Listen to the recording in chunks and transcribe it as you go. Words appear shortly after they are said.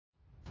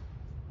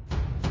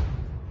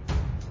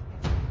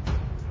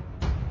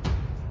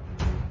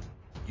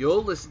You're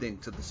listening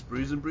to the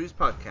Sprues and Brews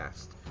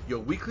podcast, your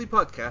weekly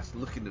podcast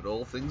looking at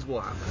all things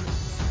Warhammer.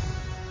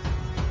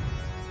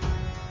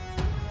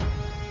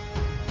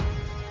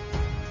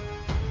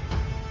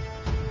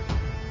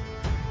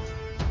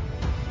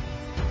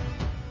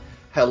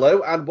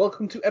 Hello and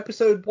welcome to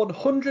episode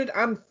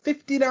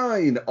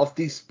 159 of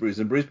the Sprues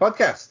and Brews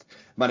podcast.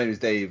 My name is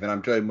Dave and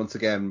I'm joined once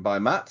again by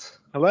Matt.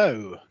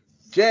 Hello.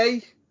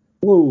 Jay.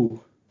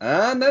 Woo.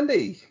 And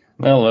Andy.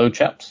 Hello,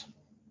 chaps.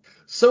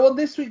 So on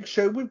this week's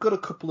show, we've got a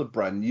couple of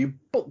brand new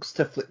books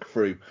to flick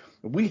through.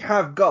 We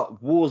have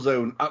got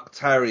Warzone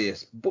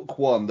Octarius, Book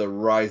 1, The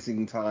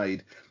Rising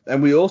Tide.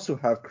 And we also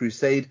have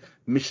Crusade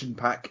Mission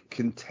Pack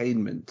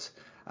Containment.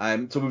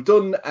 So we've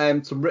done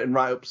some written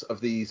write-ups of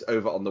these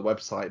over on the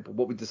website. But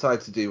what we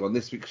decided to do on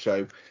this week's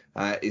show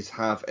is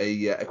have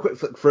a quick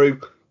flick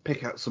through,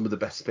 pick out some of the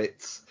best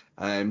bits,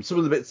 some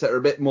of the bits that are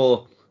a bit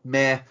more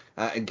meh,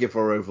 and give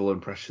our overall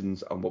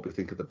impressions on what we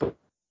think of the book.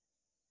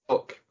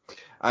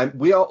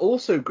 We are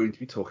also going to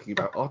be talking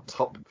about our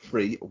top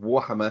 3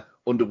 Warhammer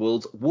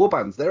Underworlds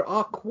warbands. There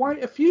are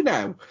quite a few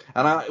now.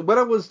 And when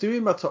I was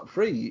doing my top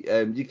 3,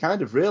 you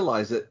kind of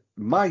realise that,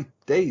 my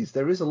days,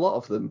 there is a lot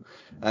of them.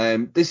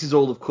 This is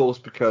all, of course,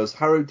 because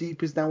Harrow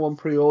Deep is now on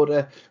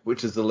pre-order,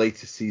 which is the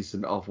latest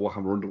season of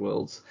Warhammer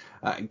Underworlds.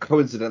 And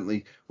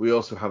coincidentally, we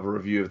also have a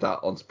review of that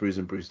on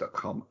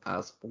spruesandbrews.com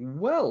as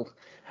well.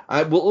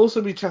 We'll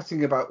also be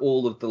chatting about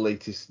all of the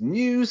latest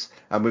news,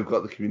 and we've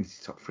got the community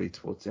top 3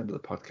 towards the end of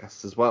the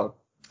podcast as well.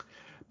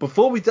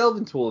 Before we delve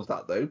into all of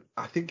that, though,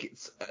 I think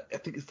it's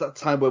that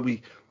time where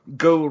we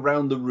go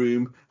around the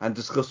room and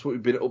discuss what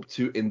we've been up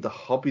to in the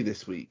hobby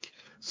this week.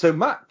 So,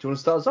 Matt, do you want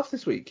to start us off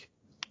this week?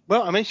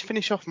 Well, I managed to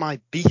finish off my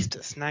Beast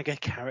Snagger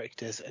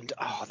characters, and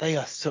they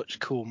are such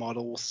cool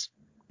models.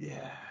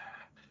 Yeah.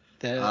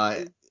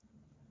 I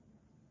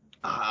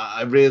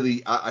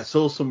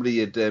saw somebody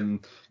had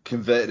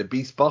converted a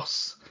Beast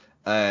Boss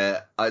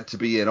to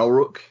be an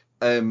Orruk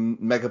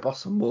Mega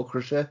Boss on War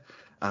Crusher,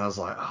 and I was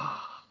like,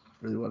 I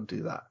really want to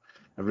do that.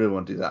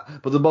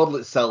 But the model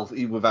itself,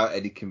 even without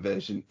any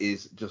conversion,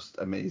 is just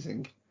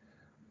amazing.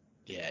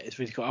 Yeah, it's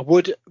really cool. I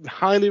would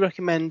highly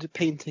recommend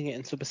painting it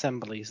in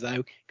sub-assemblies, though,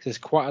 because there's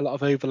quite a lot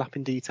of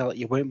overlapping detail that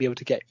you won't be able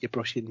to get your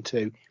brush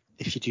into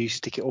if you do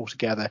stick it all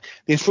together.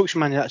 The instruction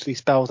manual actually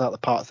spells out the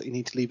parts that you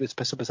need to leave as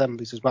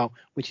sub-assemblies as well,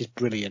 which is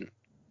brilliant.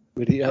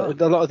 Really, a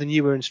lot of the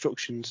newer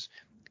instructions,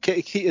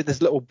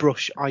 there's a little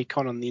brush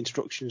icon on the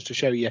instructions to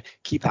show you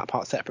keep that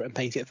part separate and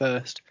paint it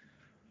first.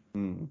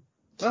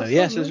 So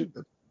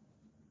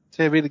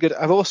really good.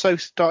 I've also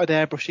started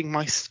airbrushing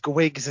my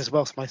squigs as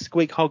well. So my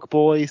squig hog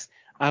boys,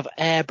 I've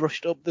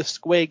airbrushed up the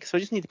squig, so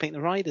I just need to paint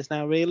the riders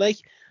now, really.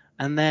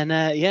 And then,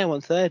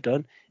 once they're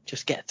done,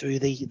 just get through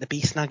the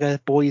Beast Snagger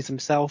boys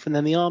themselves, and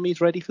then the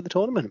army's ready for the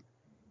tournament.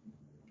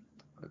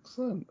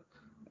 Excellent.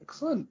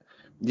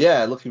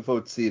 Yeah, looking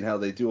forward to seeing how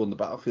they do on the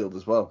battlefield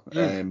as well.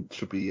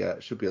 Should be a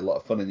lot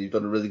of fun, and you've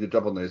done a really good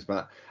job on those,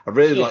 Matt. I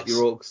really like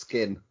your orc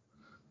skin.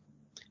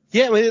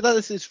 Yeah, I mean,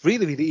 it's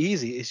really, really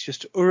easy. It's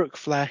just Uruk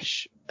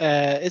flesh.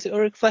 Is it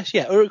Uruk flesh?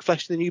 Yeah, Uruk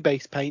flesh, the new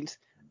base paint,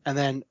 and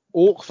then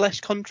orc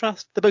flesh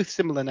contrast. They're both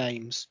similar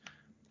names.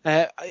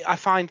 I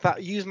find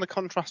that using the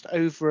contrast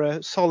over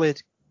a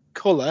solid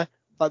colour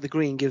like the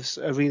green gives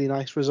a really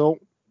nice result.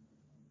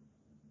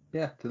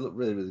 Yeah, they look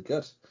really, really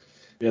good.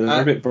 Yeah,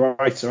 they're a bit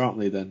brighter, aren't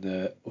they,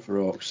 than other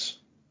orcs?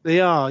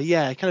 They are,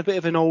 yeah, kind of a bit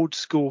of an old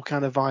school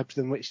kind of vibe to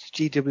them, which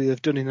GW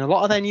have done in a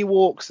lot of their new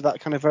orcs. Are that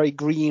kind of very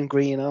green,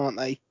 aren't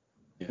they?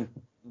 Yeah.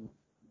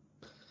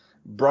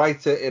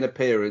 Brighter in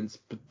appearance,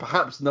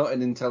 perhaps not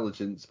in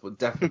intelligence, but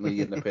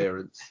definitely in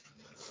appearance.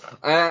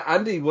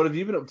 Andy, what have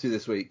you been up to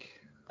this week?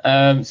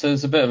 So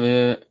it's a bit of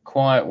a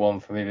quiet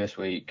one for me this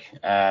week.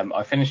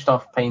 I finished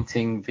off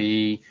painting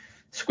the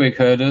squig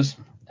herders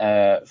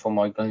for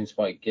my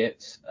Gloomspike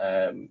Gits.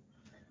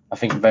 I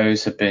think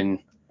those have been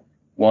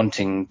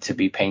wanting to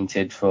be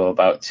painted for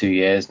about 2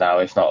 years now,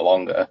 if not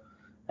longer.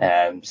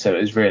 So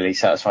it was really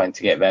satisfying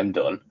to get them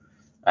done.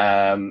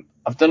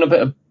 I've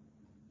done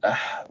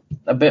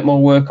a bit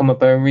more work on my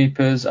Bone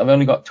Reapers. I've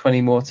only got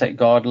 20 more Tech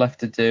Guard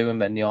left to do,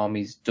 and then the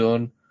army's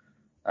done.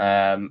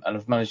 And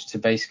I've managed to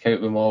base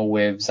coat them all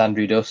with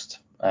Xandri Dust.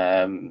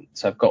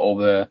 So I've got all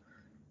the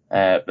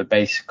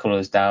base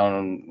colours down,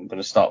 and I'm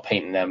going to start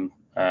painting them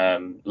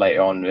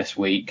later on this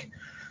week.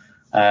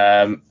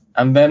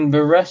 And then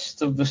the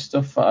rest of the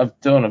stuff that I've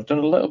done a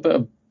little bit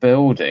of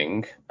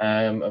building.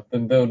 I've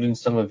been building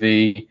some of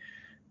the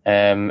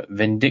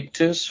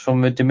Vindictors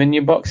from the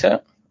Dominion box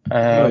set.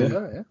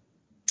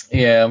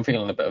 Yeah, I'm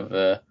feeling a bit of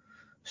a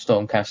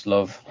Stormcast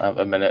love at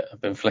the minute.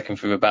 I've been flicking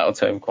through the battle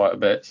tome quite a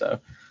bit, so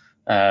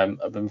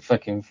I've been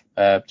flicking,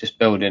 just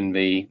building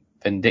the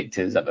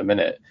Vindictors at the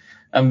minute.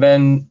 And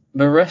then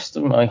the rest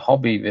of my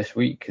hobby this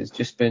week has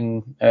just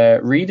been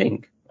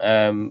reading.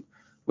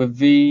 With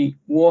the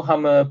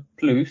Warhammer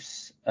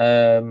Plus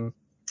 £10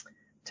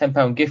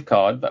 gift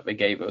card that they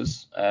gave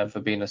us for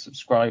being a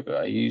subscriber,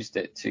 I used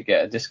it to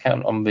get a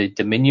discount on the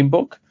Dominion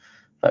book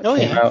that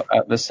came out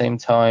at the same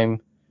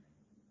time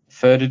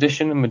 3rd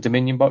edition and the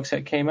Dominion box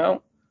set came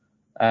out.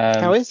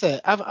 How is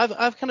it?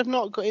 I've kind of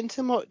not got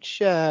into much.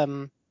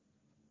 Well,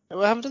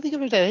 I don't think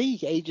I've read any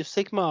Age of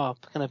Sigmar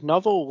kind of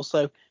novel.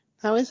 So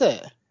how is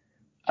it?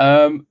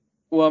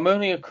 Well, I'm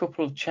only a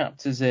couple of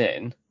chapters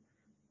in,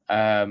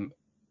 but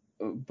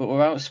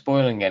without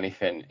spoiling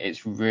anything,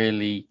 it's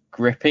really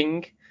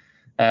gripping.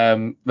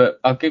 But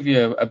I'll give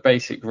you a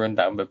basic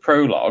rundown. The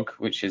prologue,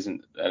 which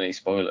isn't any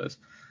spoilers,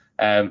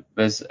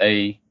 there's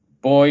a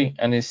boy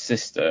and his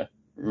sister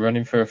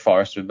running through a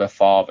forest with their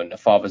father, and the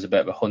father's a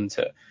bit of a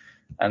hunter,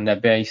 and they're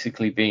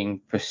basically being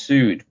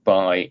pursued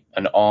by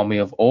an army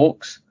of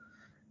orcs,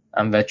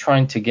 and they're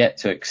trying to get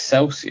to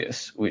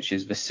Excelsius, which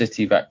is the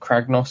city that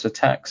Kragnos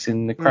attacks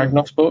in the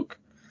Kragnos book,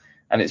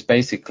 and it's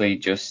basically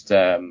just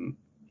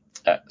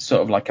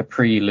sort of like a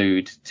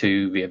prelude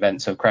to the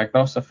events of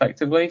Kragnos,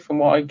 effectively, from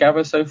what I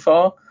gather so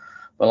far.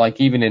 But like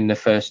even in the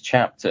first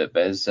chapter,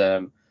 there's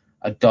a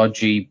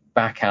dodgy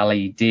back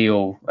alley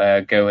deal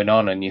going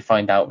on, and you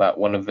find out that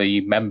one of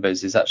the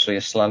members is actually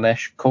a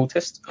Slanesh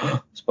cultist.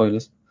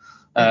 Spoilers.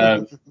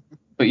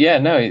 But yeah,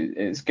 no,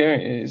 it's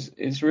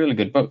a really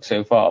good book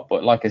so far.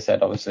 But like I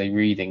said, obviously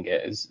reading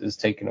it is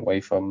taken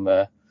away from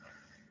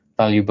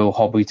valuable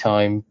hobby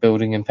time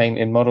building and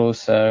painting models.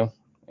 So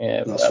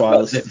yeah, that's why I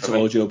listen to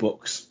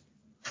audiobooks.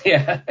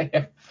 Yeah,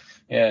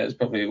 it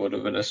probably would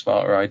have been a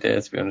smarter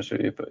idea, to be honest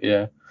with you. But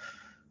yeah,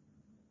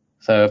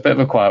 so a bit of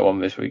a quiet one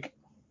this week.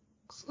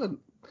 Excellent.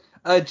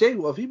 Jay,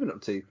 what have you been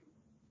up to?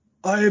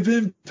 I have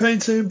been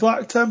painting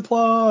Black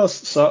Templars,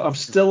 so I'm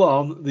still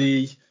on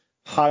the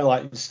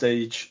highlighting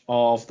stage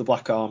of the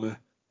Black Armour.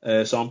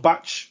 So I'm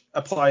batch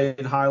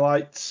applying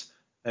highlights.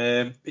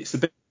 It's a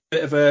bit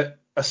of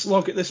a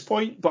slog at this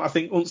point, but I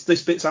think once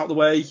this bit's out of the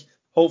way,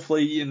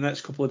 hopefully in the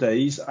next couple of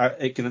days,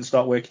 it can then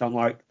start working on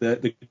like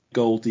the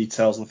gold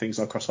details and things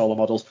across all the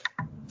models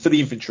for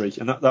the infantry,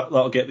 and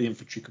that'll get the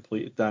infantry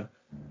completed then.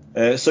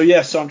 So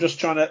I'm just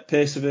trying to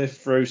persevere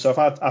through. So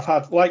I've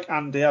had like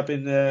Andy, I've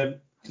been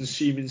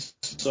consuming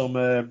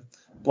some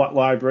Black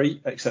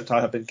Library, except I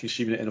have been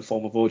consuming it in a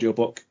form of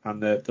audiobook,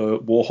 and the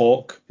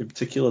Warhawk in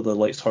particular, the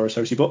latest Horus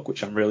Heresy book,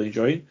 which I'm really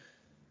enjoying.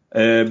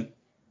 So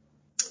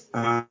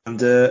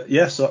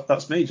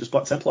that's me, just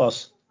Black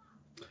Templars.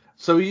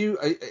 So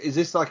is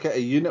this like a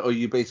unit, or are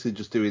you basically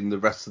just doing the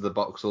rest of the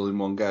box all in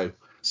one go?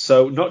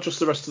 So not just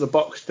the rest of the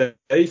box,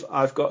 Dave.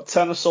 I've got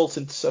 10 Assault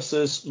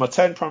Intercessors, my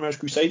 10 Primaris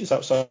Crusaders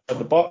outside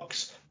the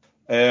box,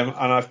 and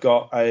I've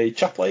got a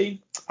Chaplain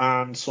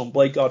and some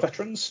Blade Guard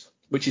Veterans,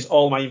 which is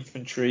all my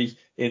infantry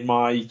in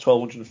my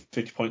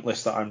 1250 point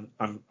list that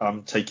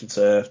I'm taking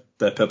to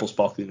the Purple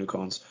Sparkly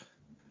Unicorns.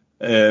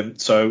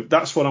 So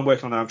that's what I'm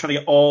working on now. I'm trying to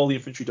get all the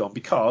infantry done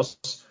because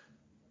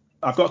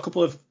I've got a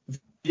couple of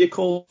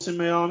vehicles in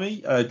my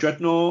army, a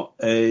Dreadnought,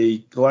 a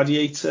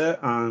Gladiator,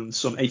 and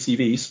some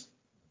ATVs.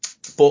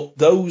 But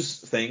those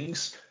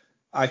things,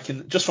 I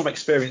can, just from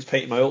experience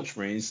painting my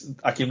Ultramarines,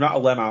 I can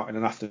rattle them out in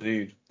an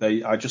afternoon.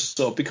 I just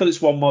sort of, because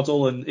it's one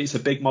model and it's a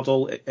big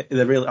model,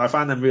 I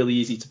find them really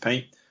easy to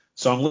paint.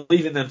 So I'm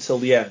leaving them till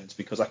the end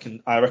because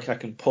I reckon I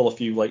can pull a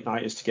few late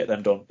nighters to get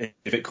them done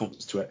if it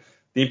comes to it.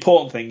 The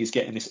important thing is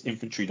getting this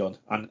infantry done,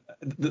 and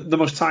the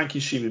most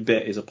time-consuming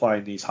bit is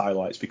applying these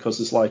highlights because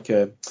there's like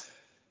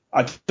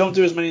I don't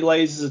do as many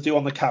layers as I do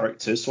on the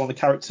characters. So on the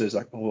characters,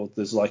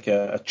 there's like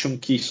a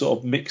chunky sort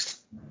of mixed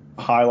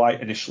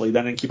highlight initially,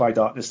 then Incubi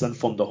Darkness, then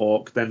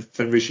Thunderhawk, then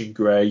Fenrisian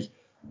Grey,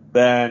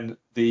 then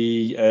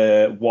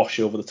the wash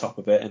over the top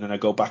of it, and then I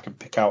go back and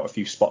pick out a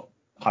few spot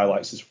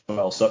highlights as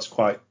well. So that's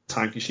quite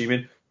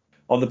time-consuming.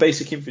 On the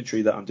basic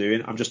infantry that I'm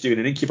doing, I'm just doing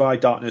an Incubi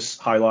Darkness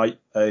highlight,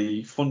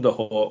 a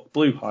Thunderhawk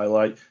blue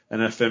highlight,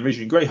 and a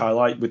Fenrisian Grey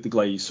highlight with the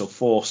glaze, so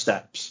 4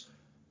 steps.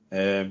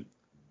 So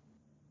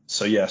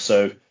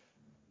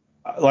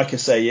like I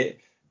say,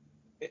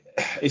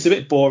 it's a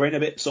bit boring, a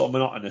bit sort of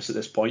monotonous at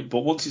this point,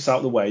 but once it's out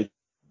of the way,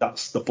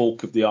 that's the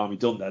bulk of the army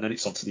done then, and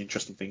it's onto the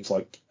interesting things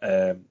like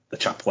the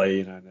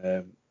Chaplain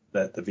and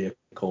the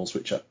vehicles,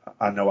 which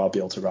I know I'll be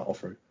able to rattle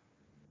through.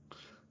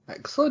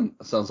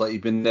 Excellent. Sounds like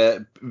you've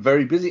been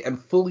very busy and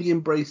fully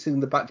embracing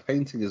the batch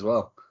painting as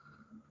well.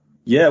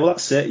 Yeah, well,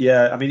 that's it.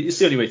 Yeah, I mean, it's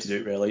the only way to do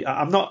it, really.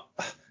 I'm not,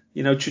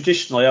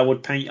 traditionally I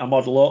would paint a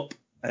model up.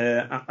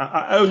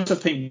 I always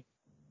have painted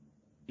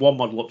one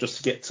model up just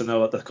to get to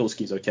know that the colour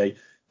scheme's okay.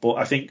 But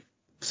I think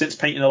since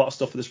painting a lot of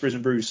stuff for this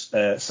Prison Brews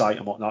site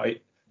and whatnot,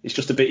 it's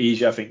just a bit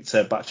easier, I think,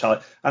 to batch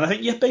out. And I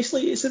think,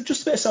 basically it's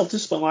just a bit of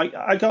self-discipline. Like,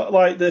 I got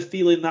like the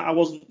feeling that I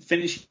wasn't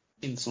finishing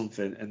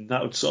something, and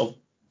that would sort of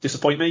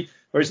disappoint me.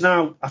 Whereas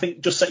now, I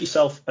think just set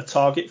yourself a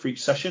target for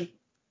each session.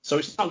 So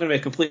it's not going to be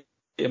a complete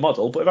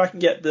model, but if I can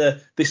get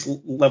this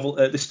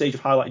stage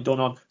of highlighting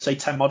done on, say,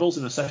 10 models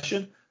in a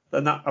session,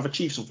 then I've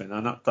achieved something,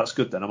 and that's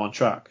good. Then I'm on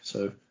track.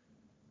 So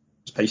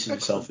it's pacing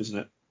yourself, isn't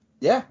it?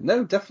 Yeah,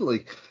 no,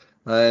 definitely.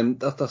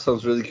 That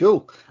sounds really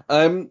cool.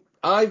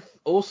 I've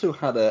also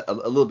had a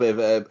little bit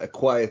of a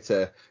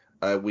quieter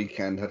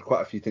weekend. Had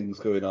quite a few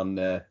things going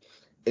on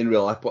in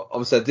real life, but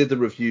obviously I did the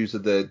reviews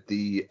of the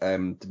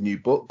new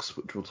books,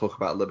 which we'll talk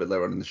about a little bit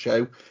later on in the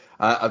show.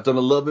 I've done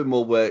a little bit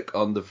more work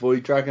on the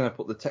Void Dragon. I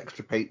put the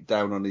texture paint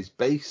down on his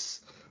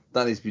base.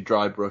 That needs to be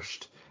dry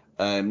brushed.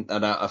 and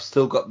I've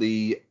still got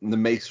the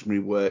masonry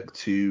work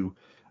to.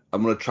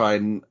 I'm going to try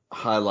and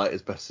highlight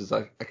as best as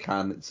I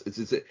can.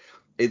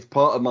 It's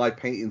part of my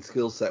painting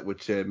skill set,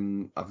 which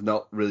I've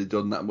not really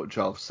done that much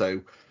of.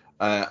 So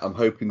I'm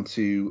hoping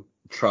to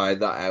try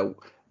that out.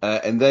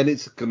 And then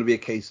it's going to be a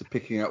case of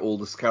picking out all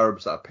the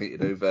scarabs that I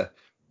painted over,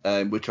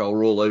 which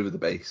are all over the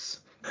base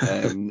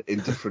in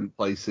different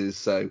places.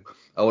 So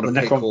I want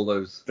to pick all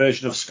those.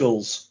 Version of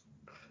skulls.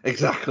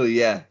 Exactly,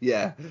 yeah.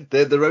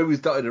 They're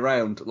always dotted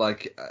around.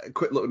 Like, a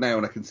quick look now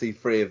and I can see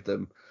 3 of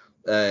them.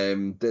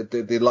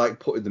 They like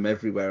putting them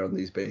everywhere on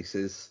these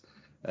bases.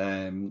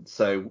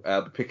 So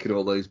I'll be picking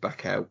all those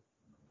back out.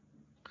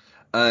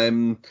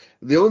 The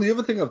only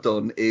other thing I've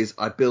done is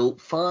I built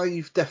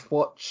 5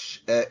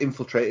 Deathwatch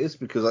infiltrators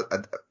because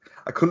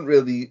I couldn't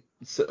really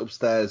sit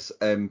upstairs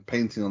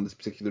painting on this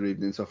particular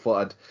evening, so I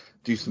thought I'd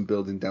do some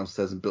building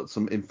downstairs and built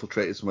some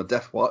infiltrators for my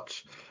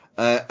Deathwatch.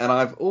 And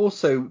I've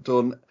also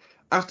done,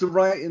 after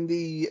writing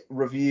the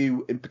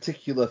review in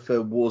particular for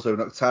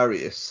Warzone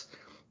Octarius,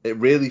 it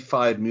really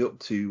fired me up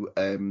to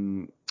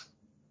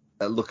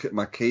look at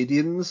my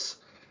Cadians.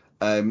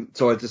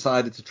 So I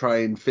decided to try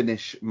and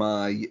finish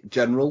my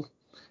general.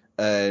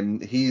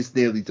 He's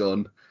nearly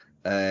done.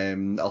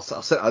 I'll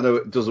say, I know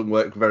it doesn't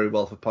work very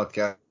well for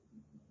podcasts,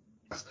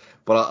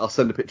 but I'll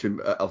send a picture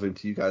of him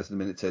to you guys in a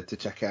minute to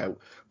check out.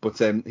 But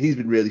he's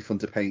been really fun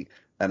to paint,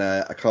 and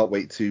I can't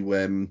wait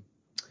to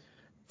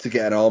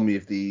get an army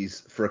of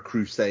these for a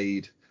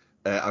crusade.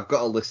 I've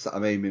got a list that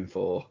I'm aiming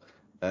for,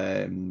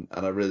 and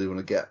I really want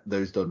to get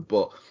those done.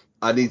 But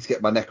I need to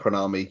get my Necron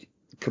army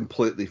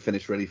completely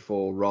finished, ready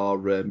for our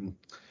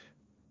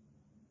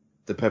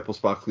the Purple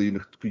Sparkle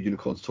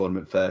Unicorns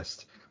tournament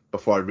first,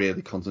 before I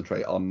really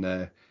concentrate on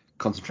these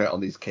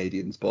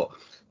Cadians. But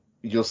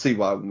you'll see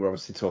why we're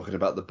obviously talking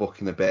about the book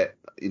in a bit.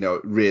 You know,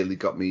 it really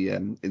got me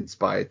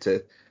inspired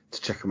to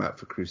check them out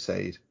for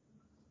Crusade.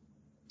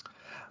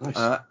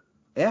 Nice.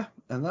 Yeah,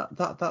 and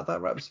that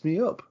wraps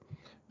me up.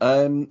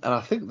 And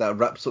I think that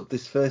wraps up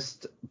this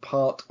first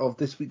part of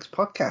this week's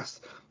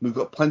podcast. We've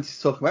got plenty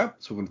to talk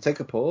about, so we're going to take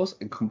a pause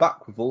and come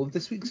back with all of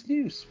this week's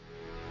news.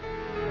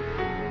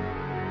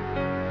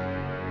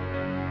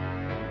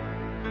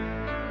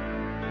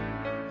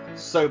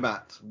 So,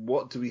 Matt,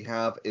 what do we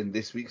have in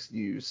this week's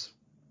news?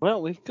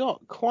 Well, we've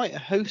got quite a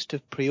host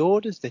of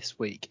pre-orders this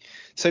week.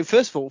 So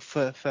first of all,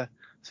 for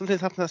something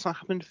that's not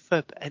happened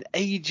for an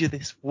age of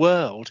this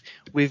world,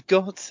 we've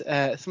got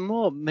some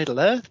more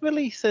Middle-earth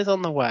releases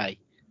on the way.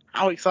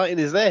 How exciting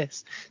is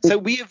this? So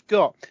we have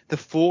got The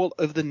Fall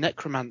of the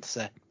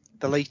Necromancer,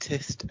 the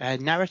latest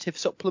narrative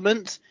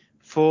supplement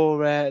for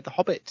The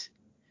Hobbit.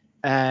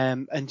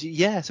 And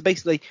yeah, so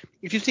basically,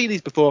 if you've seen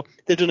these before,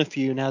 they've done a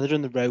few now. They've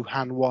done the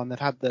Rohan one. They've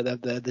had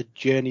the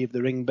Journey of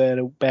the Ring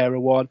Bearer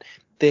one.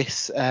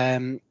 This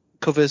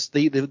covers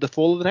the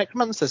Fall of the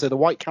Necromancer. So the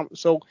White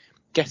Council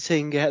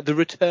getting the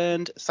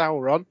returned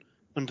Sauron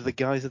under the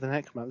guise of the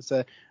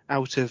Necromancer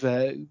out of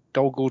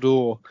Dol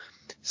Guldur.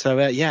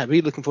 So yeah,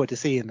 really looking forward to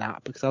seeing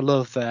that, because I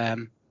love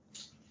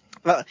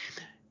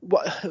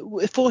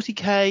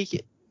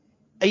 40k.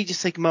 Age of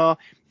Sigmar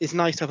is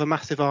nice to have a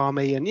massive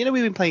army, and you know,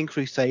 we've been playing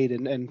Crusade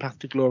and Path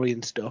to Glory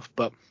and stuff,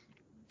 but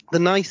the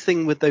nice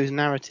thing with those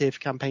narrative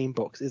campaign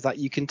books is that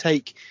you can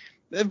take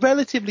a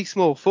relatively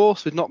small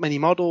force with not many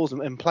models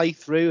and play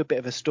through a bit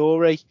of a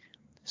story.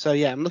 So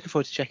yeah, I'm looking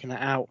forward to checking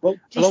that out. Well,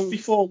 just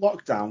before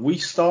lockdown, we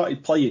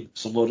started playing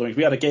some Lord of the Rings.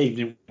 We had a game,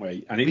 didn't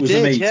we? And it was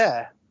amazing.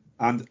 Yeah.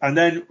 And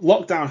then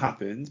lockdown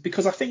happened,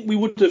 because I think we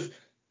would have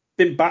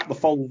been back the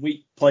following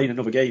week playing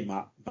another game,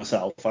 Matt,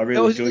 myself. I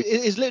really enjoyed it.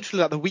 It's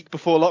literally like the week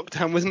before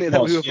lockdown, wasn't it,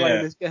 that we were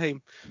playing this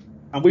game?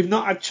 And we've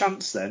not had a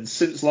chance then,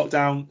 since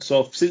lockdown,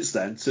 since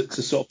then,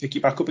 to sort of pick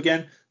it back up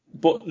again.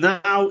 But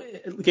now,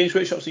 Games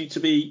Workshop seem to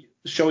be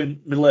showing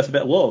Middle-earth a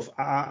bit of love.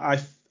 I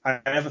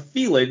have a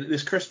feeling that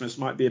this Christmas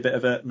might be a bit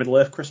of a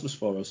Middle-earth Christmas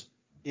for us.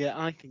 Yeah,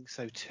 I think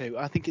so too.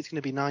 I think it's going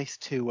to be nice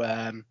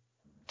to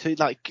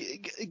like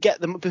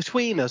get them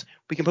between us.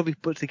 We can probably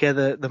put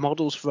together the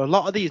models for a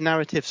lot of these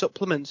narrative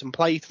supplements and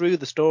play through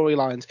the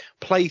storylines,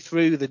 play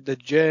through the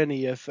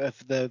journey of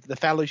the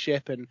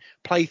Fellowship, and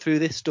play through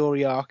this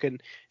story arc,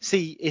 and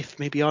see if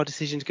maybe our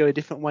decisions go a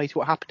different way to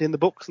what happened in the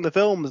books and the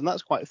films, and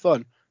that's quite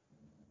fun.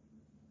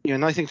 You know,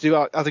 nice thing to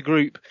do as a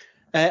group.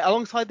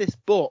 Alongside this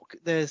book,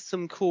 there's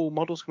some cool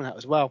models coming out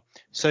as well.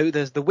 So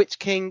there's the Witch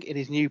King in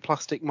his new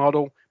plastic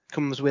model,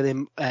 comes with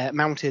him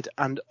mounted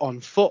and on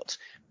foot.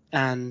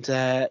 And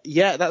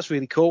yeah, that's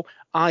really cool.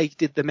 I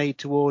did the made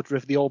to order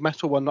of the old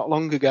metal one not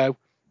long ago.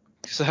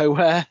 So,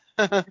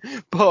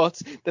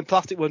 but the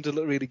plastic one does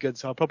look really good,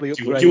 so I'll probably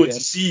upgrade it. You were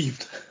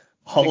deceived.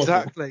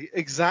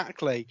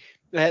 Exactly.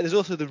 There's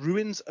also the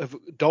Ruins of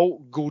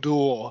Dol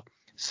Guldur.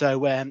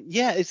 So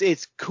yeah,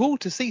 it's cool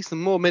to see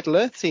some more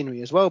Middle-earth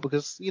scenery as well,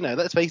 because, you know,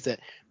 let's face it,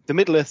 the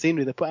Middle-earth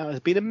scenery they put out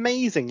has been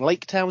amazing.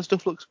 Lake Town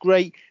stuff looks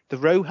great. The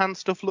Rohan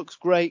stuff looks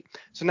great.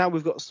 So now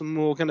we've got some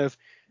more kind of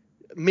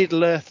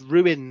Middle-earth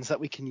ruins that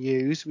we can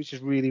use, which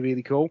is really,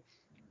 really cool.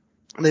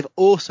 And they've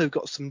also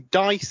got some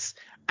dice,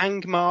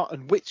 Angmar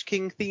and Witch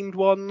King themed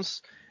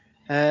ones.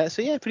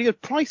 So yeah, pretty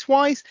good. Price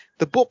wise,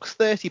 the book's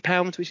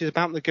 £30, which is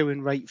about the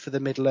going rate for the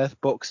Middle Earth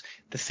books.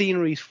 The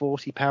scenery's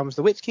 £40.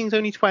 The Witch King's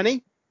only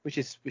 20, which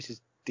is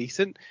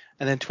decent,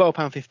 and then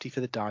 £12.50 for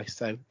the dice.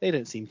 So they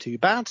don't seem too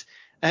bad.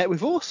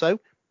 We've also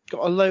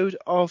got a load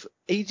of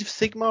Age of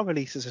Sigmar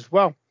releases as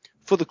well.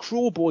 For the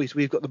Crawl Boys,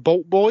 we've got the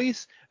Bolt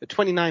Boys at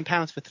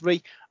 £29 for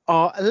 3.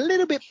 Are a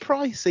little bit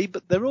pricey,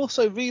 but they're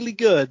also really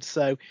good.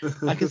 So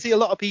I can see a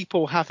lot of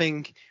people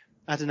having,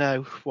 I don't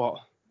know,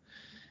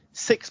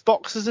 6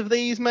 boxes of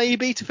these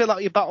maybe to fill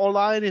out your battle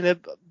line in a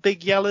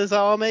big Yellow's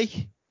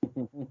army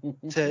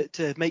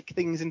to make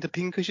things into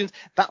pincushions.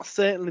 That's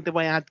certainly the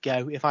way I'd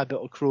go if I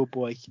built a Crawl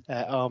Boy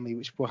army,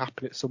 which will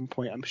happen at some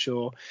point, I'm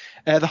sure.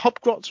 The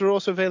Hobgrots are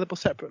also available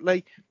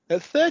separately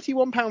at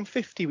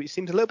 £31.50, which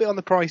seems a little bit on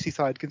the pricey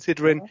side,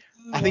 considering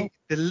I think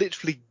they're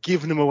literally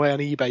giving them away on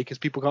eBay because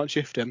people can't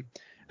shift them.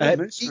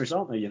 Mercenaries,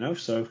 aren't they?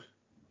 So.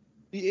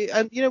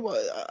 And you know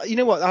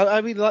what? I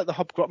really like the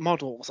Hobgrot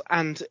models.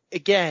 And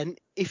again,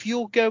 if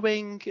you're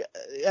going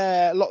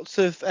lots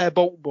of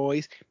Bolt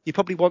Boys, you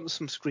probably want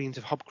some screens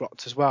of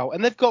Hobgrots as well.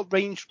 And they've got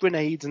ranged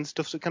grenades and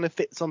stuff, so it kind of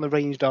fits on the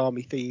ranged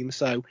army theme.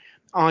 So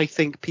I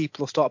think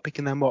people will start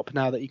picking them up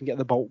now that you can get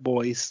the Bolt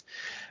Boys.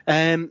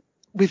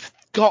 We've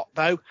got,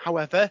 though,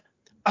 however,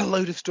 a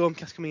load of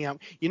Stormcast coming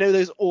out. You know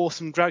those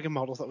awesome dragon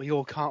models that we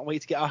all can't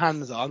wait to get our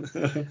hands on?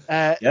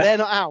 Yeah. They're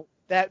not out.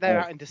 They're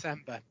out in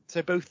December.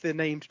 So both the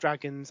named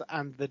dragons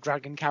and the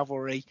dragon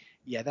cavalry,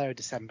 they're a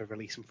December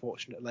release,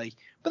 unfortunately.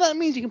 But that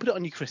means you can put it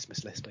on your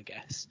Christmas list, I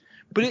guess.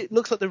 But it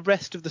looks like the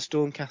rest of the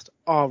Stormcast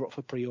are up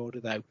for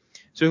pre-order, though.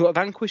 So we've got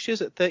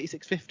Vanquishers at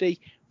 $36.50,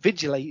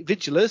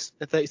 Vigilers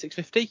at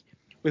 $36.50.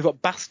 We've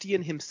got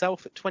Bastion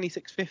himself at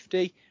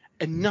 $26.50,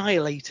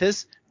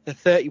 Annihilators at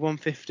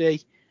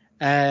 $31.50.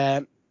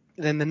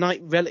 Then the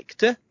Knight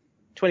Relictor,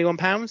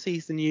 £21.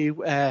 He's the new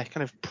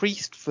kind of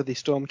priest for the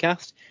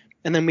Stormcast.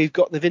 And then we've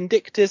got the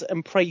Vindictors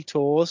and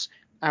Praetors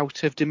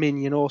out of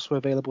Dominion, also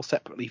available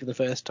separately for the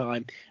first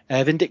time.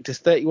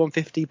 Vindictors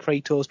 £31.50,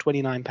 Praetors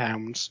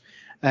 £29.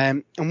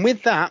 And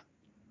with that,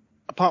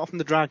 apart from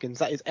the dragons,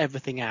 that is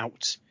everything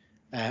out.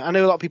 I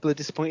know a lot of people are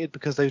disappointed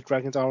because those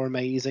dragons are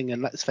amazing,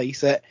 and let's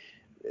face it,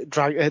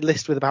 a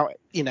list with about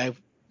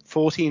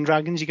 14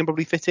 dragons you can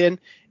probably fit in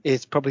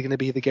is probably going to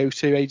be the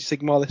go-to Age of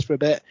Sigmar list for a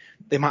bit.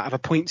 They might have a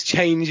points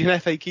change in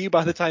FAQ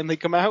by the time they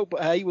come out,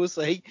 but hey, we'll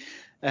see.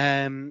 But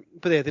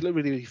yeah, they look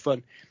really, really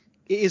fun.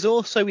 It is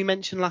also, we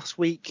mentioned last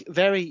week,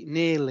 very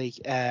nearly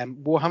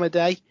Warhammer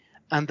Day,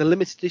 and the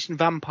limited edition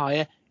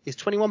Vampire is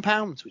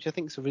 £21, which I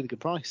think is a really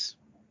good price.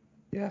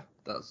 Yeah,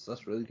 that's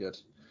really good.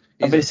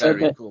 It's a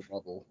very cool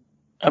model.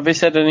 Have they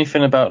said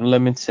anything about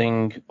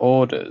limiting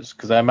orders?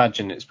 Because I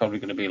imagine it's probably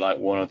going to be like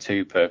 1 or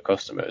 2 per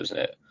customer, isn't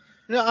it?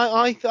 No,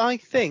 I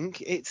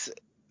think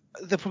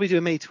they'll probably do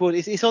a made to order.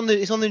 It's on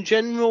the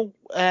general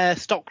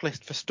stock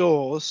list for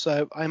stores,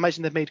 so I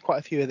imagine they've made quite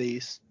a few of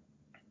these.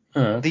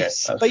 Oh, okay. The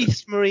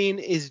Space Marine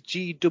is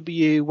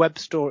GW web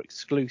store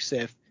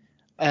exclusive.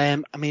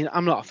 I mean,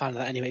 I'm not a fan of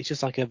that anyway. It's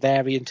just like a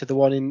variant of the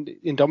one in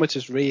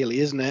Indomitus, really,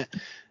 isn't it?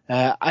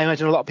 I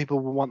imagine a lot of people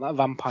will want that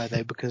Vampire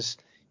though, because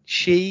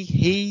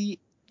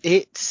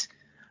it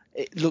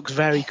looks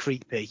very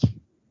creepy.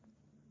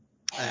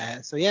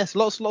 So yes,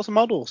 lots of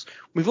models.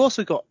 We've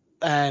also got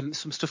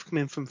some stuff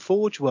coming from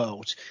Forge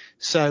World.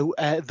 So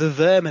the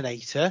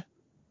Verminator,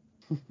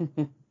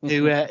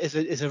 who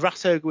is a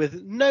rat ogre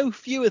with no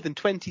fewer than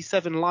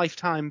 27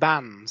 lifetime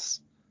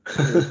bans.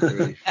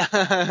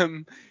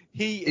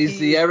 He's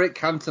the Eric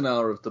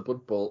Cantona of the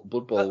Blood Bowl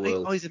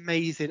world. Oh, he's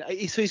amazing.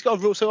 So he's got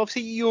a rule. So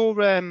obviously your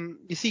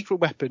secret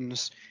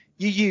weapons,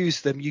 you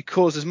use them, you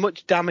cause as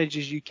much damage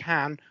as you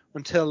can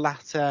until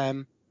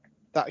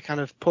that kind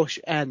of push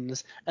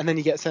ends, and then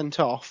you get sent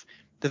off.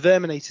 The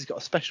Verminator's got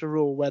a special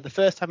rule where the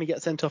first time he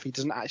gets sent off, he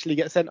doesn't actually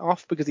get sent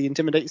off because he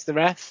intimidates the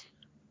ref.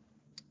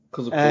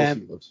 Because of course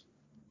he would.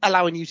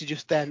 Allowing you to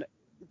just then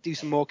do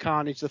some more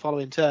carnage the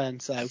following turn.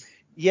 So,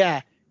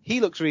 yeah,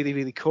 he looks really,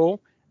 really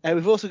cool.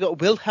 We've also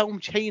got Wilhelm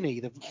Chaney,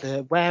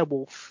 the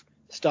werewolf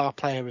star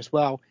player as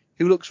well,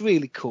 who looks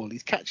really cool.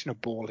 He's catching a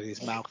ball in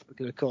his mouth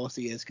because, of course,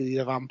 he is, because he's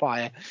a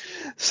vampire.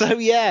 So,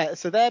 yeah,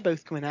 so they're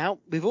both coming out.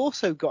 We've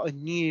also got a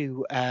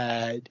new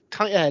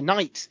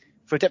knight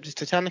for Adeptus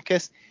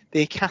Titanicus,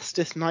 the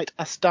Acastus Knight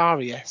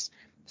Astarius.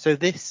 So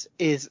this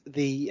is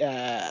the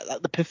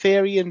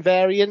Porphyrian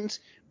variant,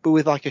 but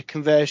with like a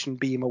conversion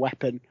beam, a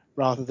weapon,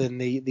 rather than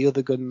the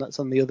other gun that's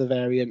on the other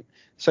variant.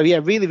 So yeah,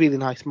 really, really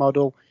nice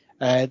model.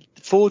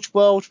 Forge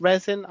World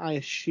resin, I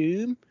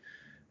assume.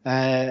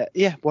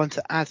 Want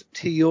to add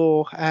to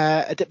your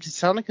Adeptus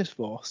Titanicus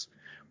force.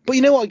 But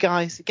you know what,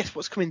 guys? Guess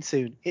what's coming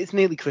soon? It's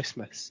nearly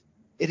Christmas.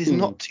 It is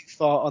not too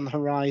far on the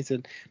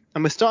horizon.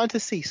 And we're starting to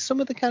see some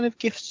of the kind of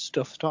gift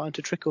stuff starting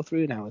to trickle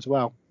through now as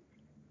well.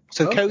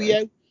 So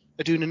Koyo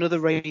are doing another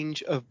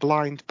range of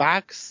blind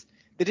bags.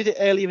 They did it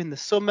earlier in the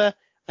summer,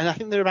 and I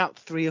think they're about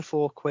 £3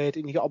 or £4,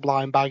 and you got a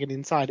blind bag, and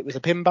inside it was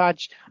a pin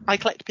badge. I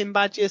collect pin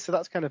badges, so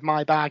that's kind of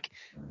my bag.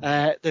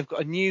 They've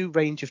got a new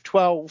range of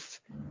 12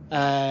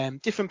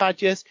 different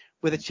badges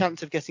with a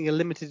chance of getting a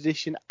limited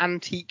edition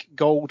antique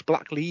gold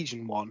Black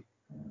Legion one.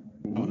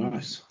 Oh,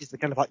 nice. Is the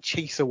kind of like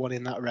chaser one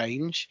in that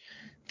range.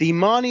 The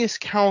Marnius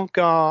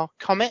Calgar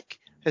comic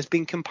has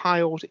been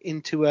compiled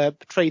into a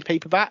trade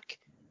paperback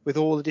with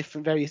all the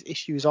different various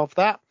issues of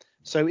that.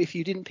 So if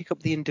you didn't pick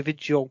up the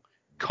individual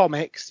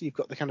comics, you've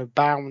got the kind of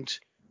bound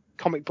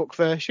comic book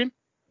version,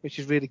 which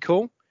is really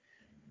cool.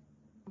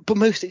 But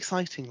most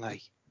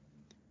excitingly,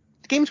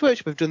 the Games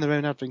Workshop have done their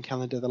own advent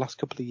calendar the last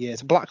couple of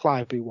years, a Black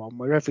Library one,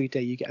 where every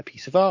day you get a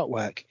piece of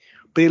artwork.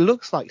 But it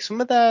looks like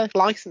some of their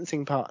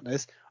licensing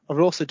partners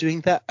are also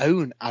doing their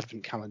own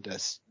advent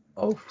calendars.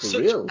 Oh, for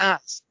such real?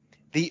 as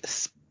the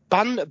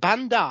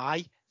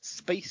Bandai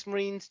Space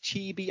Marines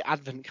Chibi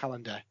Advent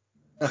Calendar.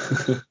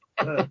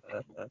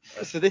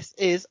 So this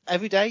is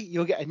every day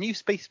you'll get a new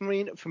Space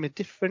Marine from a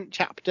different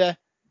chapter.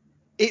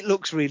 It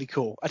looks really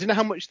cool. I don't know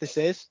how much this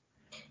is.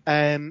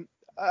 I'm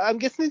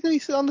guessing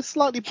it's on the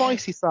slightly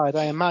pricey side,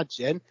 I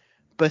imagine.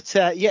 But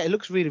yeah, it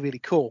looks really, really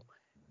cool.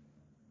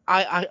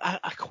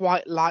 I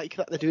quite like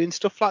that they're doing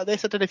stuff like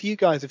this. I don't know if you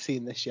guys have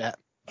seen this yet.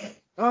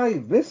 I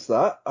missed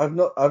that. I've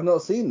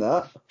not seen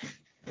that.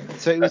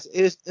 So it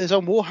was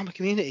on Warhammer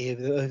Community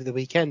over the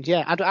weekend.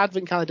 Yeah,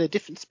 Advent Calendar,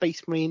 different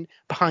Space Marine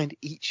behind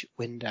each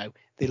window.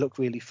 They look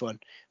really fun.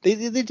 They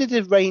did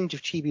a range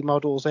of chibi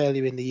models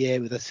earlier in the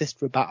year with a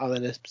Sister Battle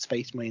and a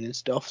Space Marine and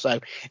stuff. So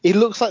it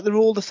looks like they're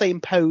all the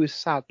same pose,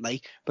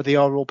 sadly, but they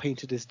are all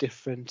painted as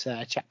different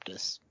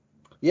chapters.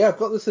 Yeah, I've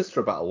got the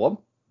Sister Battle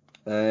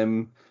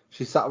one.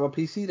 She sat on my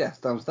PC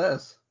desk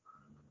downstairs.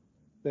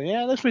 So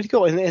yeah, that's really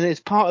cool. And as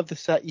part of the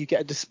set, you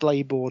get a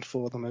display board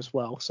for them as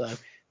well. So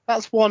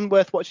that's one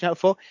worth watching out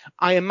for.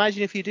 I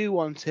imagine if you do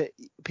want to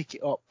pick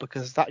it up,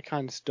 because that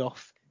kind of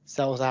stuff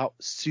sells out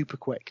super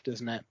quick,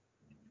 doesn't it?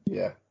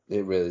 Yeah,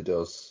 it really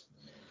does.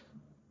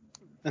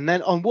 And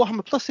then on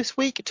Warhammer Plus this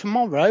week,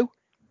 tomorrow,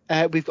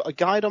 we've got a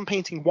guide on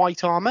painting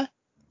white armor.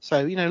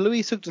 So,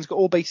 Louise Sugden's got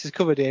all bases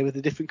covered here with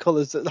the different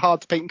colours, the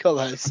hard to paint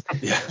colours.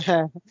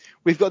 Yeah.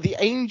 We've got the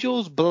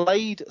Angel's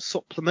Blade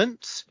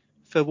supplement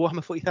for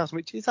Warhammer 40,000,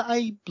 which is that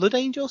a Blood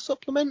Angel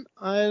supplement?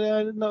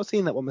 I've not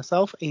seen that one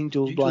myself.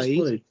 Angel's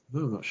Blade.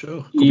 No, I'm not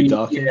sure. Could be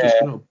Dark Angels.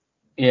 No.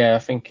 Yeah, I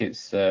think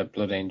it's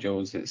Blood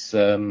Angels. It's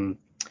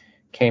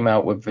came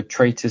out with the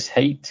Traitor's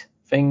Hate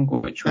thing,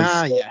 which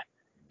was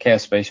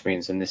Chaos Space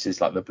Marines, and this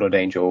is like the Blood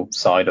Angel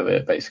side of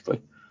it,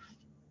 basically.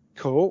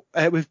 Cool.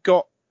 We've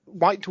got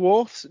White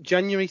Dwarfs,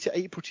 January to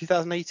April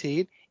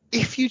 2018.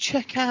 If you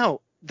check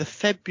out the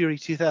February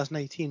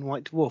 2018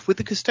 White Dwarf with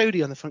the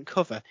Custodian on the front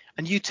cover,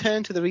 and you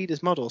turn to the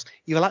reader's models,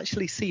 you will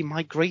actually see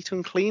my Great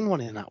Unclean one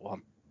in that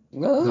one.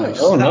 Nice.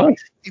 Oh,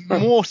 nice.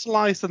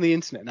 Immortalised on the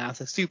internet now,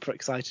 so super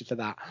excited for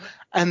that.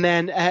 And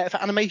then for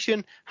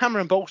animation, Hammer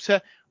and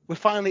Bolter, we're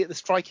finally at the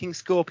Striking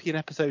Scorpion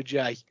episode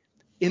J,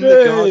 in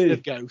the Garden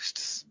of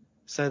Ghosts.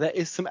 So there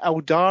is some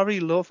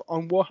Eldari love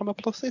on Warhammer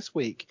Plus this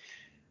week.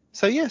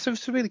 So yeah, so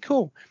it's really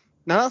cool.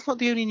 Now that's not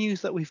the only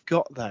news that we've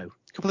got though.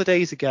 A couple of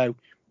days ago,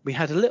 we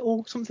had a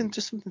little something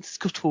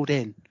scuttled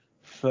in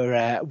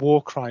for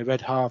Warcry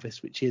Red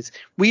Harvest, which is,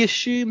 we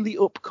assume, the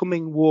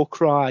upcoming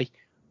Warcry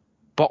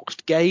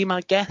boxed game,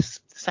 I guess,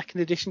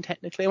 second edition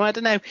technically. Well, I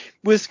don't know.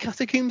 Was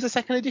Catacombs a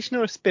second edition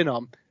or a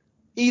spin-on?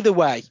 Either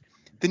way,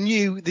 the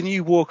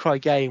new Warcry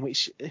game,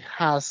 which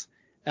has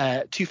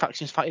two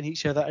factions fighting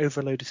each other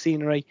over a load of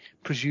scenery,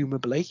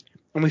 presumably,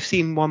 and we've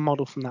seen one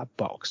model from that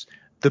box,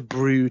 the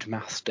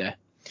Broodmaster.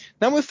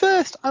 Now, at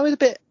first, I was a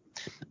bit,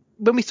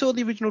 when we saw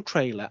the original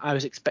trailer, I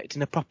was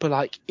expecting a proper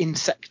like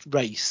insect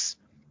race,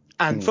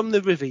 and from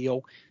the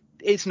reveal,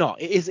 it's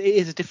not. It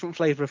is a different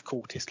flavour of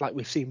cultist, like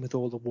we've seen with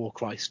all the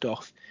Warcry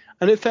stuff.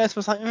 And at first I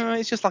was like,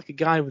 it's just like a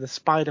guy with a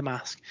spider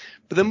mask.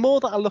 But the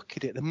more that I look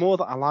at it, the more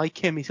that I like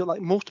him. He's got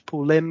like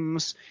multiple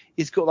limbs.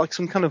 He's got like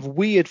some kind of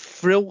weird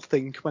frill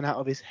thing coming out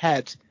of his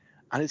head.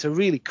 And it's a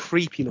really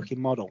creepy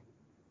looking model.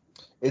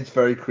 It's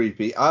very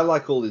creepy. I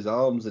like all his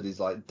arms and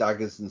his like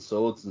daggers and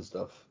swords and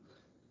stuff.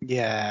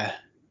 Yeah,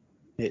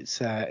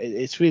 it's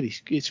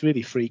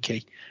really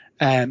freaky.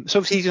 So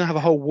obviously he's going to have a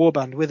whole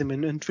warband with him,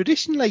 and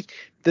traditionally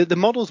the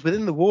models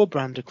within the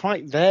warband are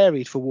quite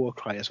varied for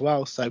Warcry as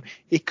well. So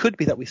it could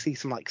be that we see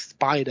some like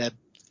spider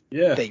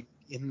thing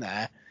in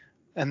there,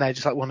 and they're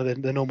just like one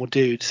of the normal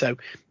dudes. So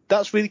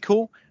that's really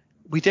cool.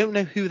 We don't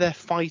know who they're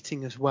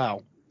fighting as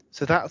well,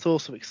 so that's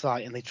also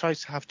exciting. They try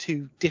to have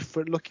two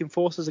different looking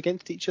forces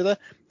against each other,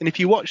 and if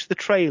you watch the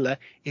trailer,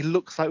 it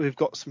looks like we've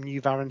got some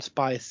new Varan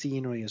Spire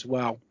scenery as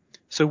well.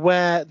 So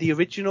where the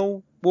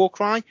original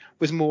Warcry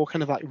was more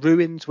kind of like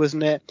ruins,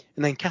 wasn't it?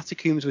 And then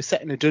Catacombs was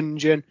set in a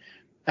dungeon.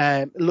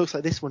 It looks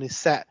like this one is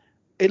set.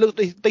 It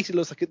basically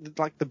looks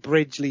like the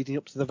bridge leading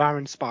up to the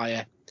Varan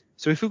Spire.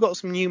 So if we've got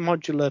some new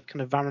modular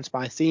kind of Varan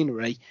Spire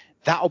scenery,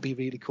 that'll be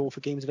really cool for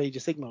Games of Age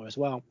of Sigmar as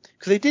well.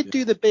 Because they did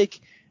do the big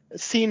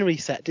scenery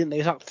set, didn't they?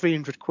 It was like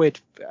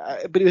 £300,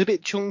 but it was a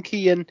bit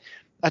chunky, and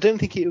I don't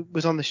think it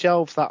was on the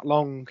shelves that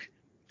long.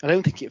 I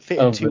don't think it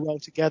fitted too well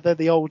together.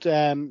 The old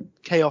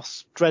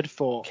Chaos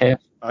Dreadfort. They've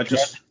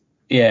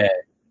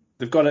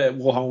got it at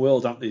Warhammer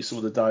World, haven't they? Some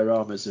of the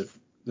dioramas of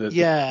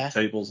the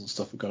tables and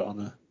stuff have got it on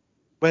there.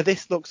 Where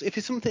this looks,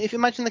 if you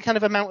imagine the kind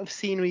of amount of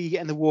scenery you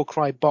get in the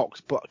Warcry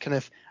box, but kind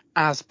of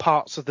as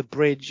parts of the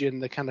bridge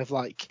and the kind of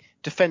like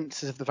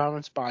defences of the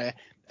Valorant Spire,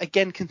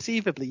 again,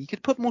 conceivably, you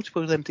could put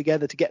multiple of them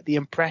together to get the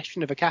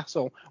impression of a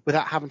castle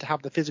without having to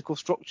have the physical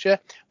structure,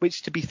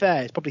 which, to be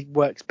fair, it probably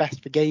works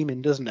best for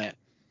gaming, doesn't it?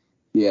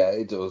 Yeah,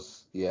 it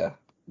does. Yeah.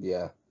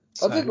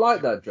 So, I did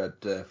like that Dread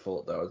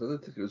fort, though. I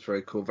did think it was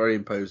very cool, very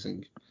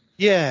imposing.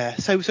 Yeah,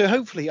 so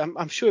hopefully,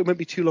 I'm sure it won't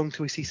be too long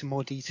till we see some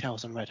more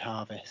details on Red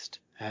Harvest,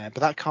 but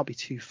that can't be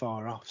too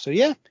far off. So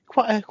yeah,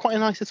 quite a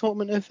nice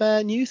assortment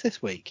of news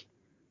this week.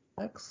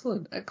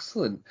 Excellent.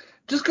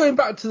 Just going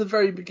back to the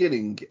very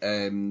beginning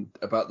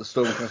about the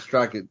Stormcast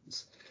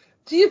Dragons,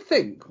 do you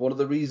think one of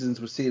the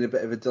reasons we're seeing a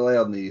bit of a delay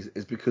on these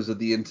is because of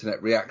the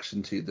internet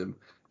reaction to them,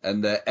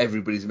 and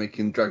everybody's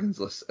making Dragons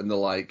lists and they're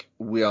like,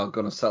 we are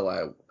going to sell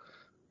out?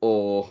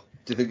 Or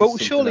do you think Well,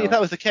 it's surely else? if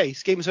that was the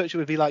case, Games Workshop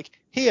would be like,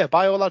 here,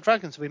 buy all our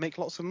dragons so we make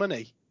lots of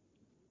money.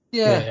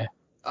 Yeah.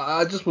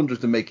 I just wonder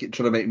if they're trying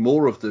to make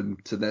more of them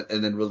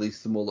and then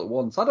release them all at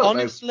once. I don't know.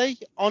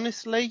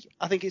 Honestly,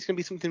 I think it's going to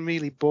be something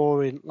really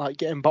boring, like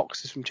getting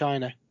boxes from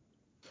China.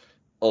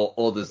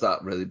 Or there's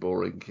that really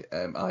boring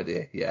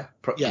idea. Yeah.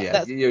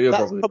 That's you're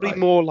probably right.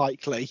 more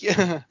likely.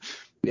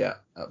 Yeah,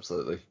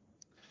 absolutely.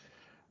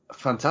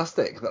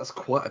 Fantastic. That's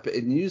quite a bit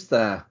of news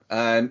there.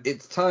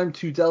 It's time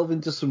to delve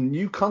into some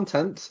new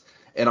content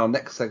in our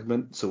next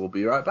segment, so we'll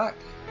be right back.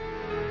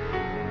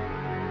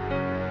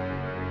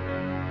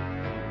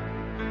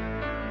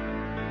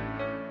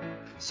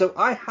 So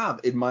I have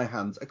in my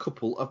hands a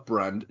couple of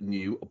brand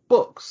new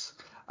books.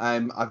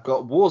 I've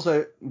got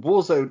Warzone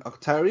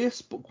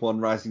Octarius, Book 1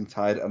 Rising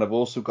Tide, and I've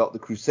also got the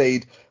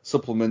Crusade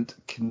supplement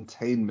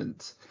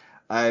Containment.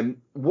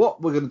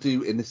 What we're going to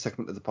do in this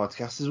segment of the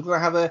podcast is we're going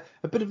to have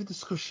a bit of a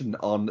discussion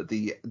on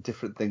the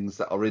different things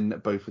that are in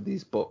both of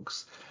these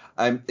books.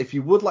 If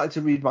you would like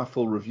to read my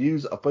full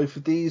reviews of both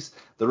of these,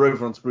 they're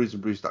over on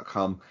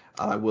spruceandbrews.com,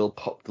 and I will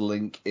pop the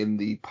link in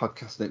the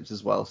podcast notes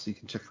as well, so you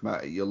can check them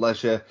out at your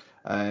leisure.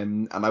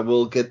 And I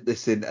will get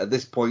this in at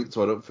this point,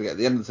 so I don't forget at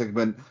the end of the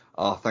segment.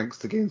 Thanks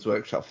to Games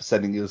Workshop for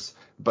sending us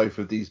both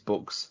of these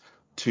books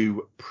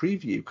to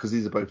preview, because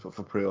these are both up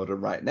for pre-order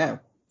right now.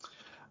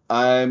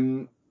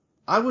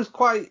 I was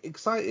quite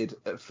excited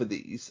for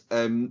these.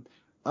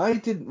 I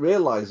didn't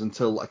realise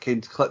until I came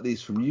to collect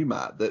these from you,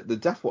 Matt, that the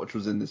Death Watch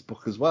was in this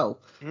book as well.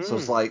 So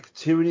it's like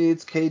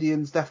Tyranids,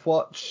 Cadians, Death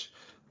Watch.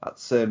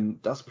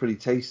 That's pretty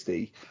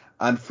tasty.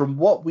 And from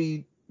what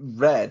we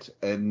read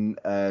and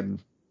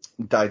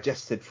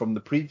digested from the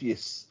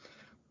previous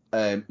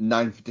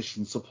 9th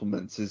edition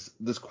supplements,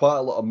 there's quite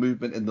a lot of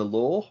movement in the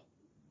lore.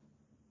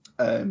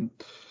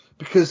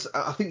 Because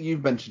I think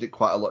you've mentioned it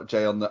quite a lot,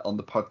 Jay, on the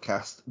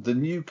podcast. The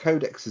new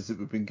codexes that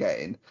we've been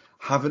getting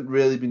haven't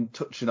really been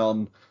touching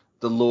on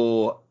the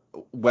lore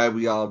where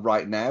we are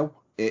right now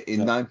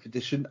in 9th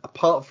edition,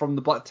 apart from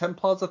the Black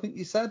Templars, I think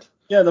you said.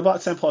 Yeah, the Black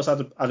Templars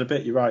had a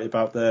bit. You're right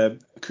about the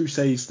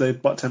Crusades. The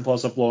Black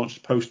Templars have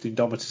launched post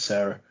Indomitus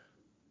era.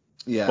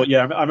 Yeah. But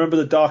yeah, I remember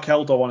the Dark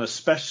Eldar one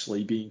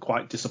especially being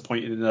quite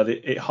disappointed in that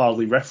it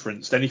hardly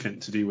referenced anything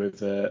to do with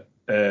the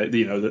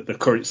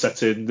current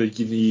setting, the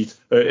Unid,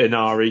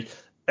 Inari,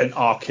 and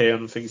Archaon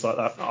and things like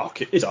that.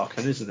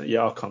 Archaon, isn't it? Yeah,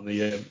 Archaon,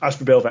 the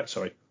Asper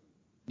sorry.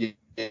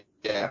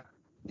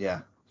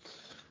 Yeah.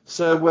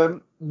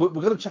 So we're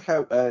going to check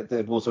out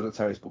the Warzone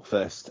Octarius book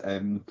first.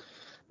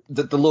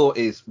 The lore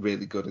is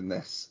really good in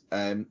this.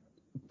 I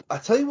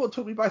tell you what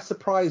took me by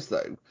surprise,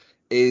 though,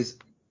 is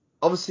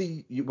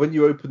obviously when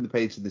you open the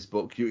page in this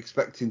book, you're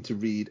expecting to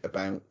read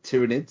about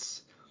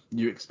Tyranids,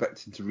 you're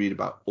expecting to read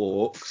about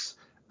Orcs,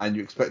 and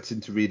you're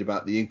expecting to read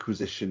about the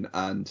Inquisition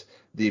and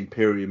the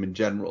Imperium in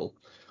general.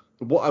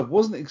 What I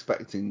wasn't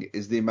expecting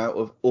is the amount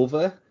of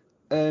other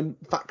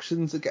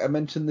factions that get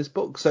mentioned in this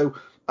book. So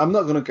I'm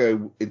not going to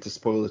go into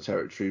spoiler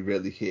territory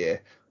really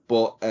here,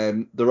 but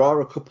there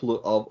are a couple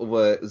of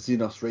other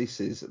Xenos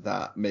races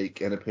that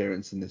make an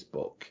appearance in this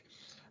book.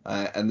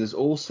 And there's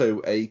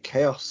also a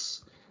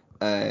Chaos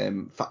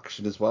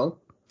faction as well,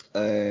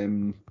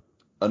 an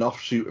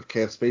offshoot of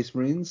Chaos Space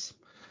Marines.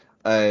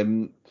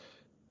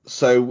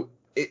 So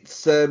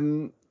it's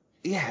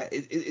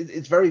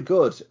it's very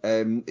good.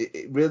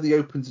 It really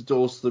opens the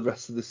doors to the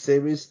rest of the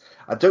series.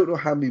 I don't know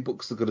how many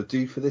books they're going to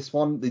do for this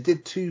one. They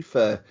did 2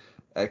 for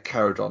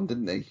Caradon,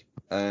 didn't they?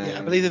 Yeah,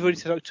 I believe they've already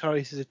said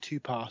Octarius is a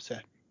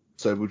 2-parter.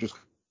 So we've just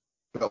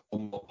got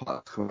one more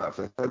part to come out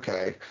for this.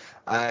 Okay.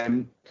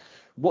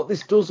 What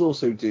this does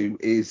also do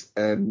is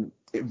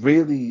it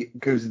really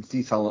goes into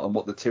detail on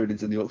what the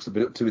Tyranids and the Orcs have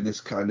been up to in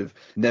this kind of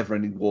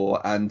never-ending war,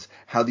 and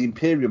how the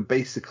Imperium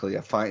basically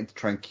are fighting to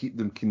try and keep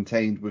them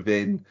contained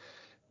within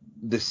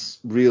this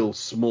real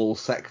small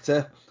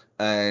sector,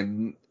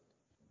 because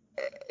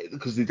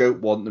they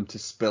don't want them to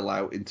spill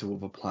out into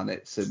other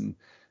planets and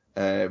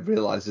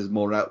realise there's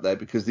more out there,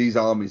 because these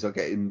armies are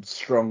getting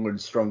stronger and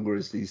stronger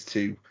as these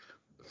two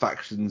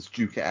factions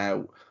duke it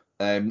out.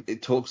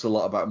 It talks a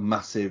lot about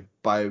massive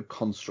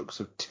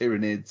bioconstructs of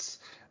Tyranids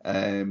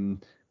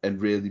and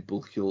really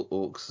bulky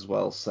Orcs as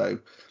well. So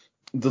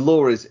the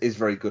lore is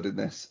very good in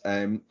this.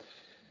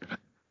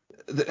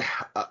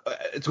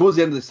 towards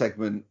the end of the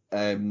segment,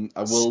 I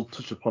will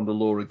touch upon the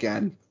lore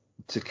again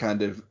to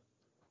kind of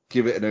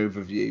give it an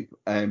overview.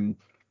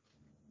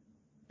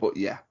 But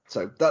yeah,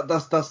 so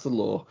that's the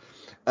lore.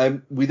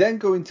 We then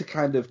go into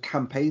kind of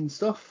campaign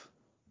stuff.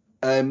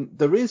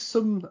 There is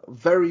some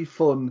very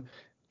fun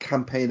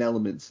campaign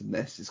elements in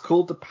this. It's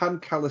called the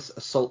Pancalus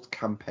Assault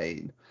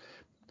Campaign.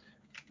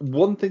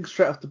 One thing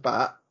straight off the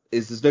bat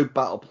is there's no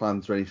battle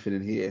plans or anything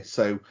in here.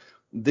 So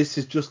this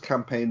is just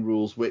campaign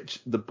rules,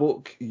 which the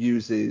book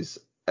uses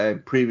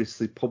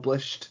previously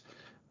published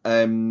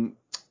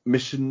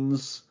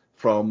missions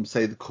from,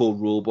 say, the core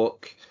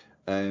rulebook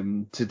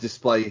to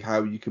display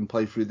how you can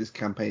play through this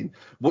campaign.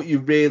 What you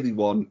really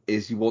want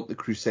is you want the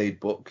Crusade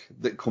book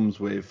that comes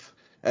with,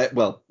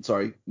 that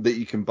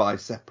you can buy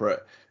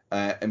separate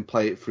and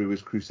play it through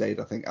as Crusade.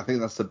 I think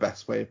that's the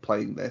best way of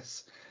playing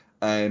this.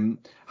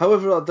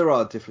 However, there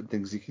are different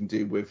things you can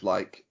do with,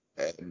 like,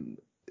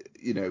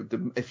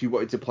 if you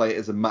wanted to play it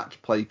as a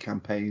match play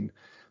campaign,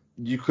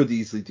 you could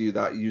easily do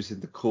that using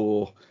the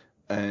core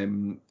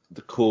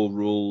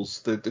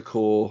rules, the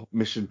core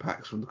mission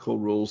packs from the core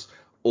rules,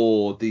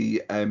 or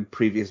the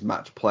previous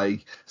match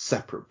play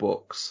separate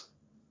books.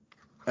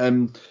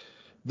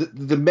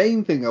 The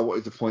main thing I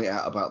wanted to point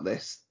out about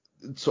this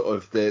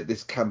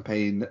this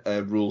campaign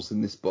rules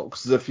in this book,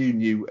 so there's a few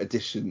new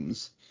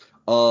additions,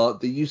 are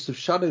the use of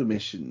shadow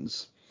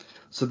missions.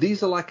 So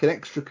these are like an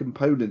extra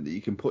component that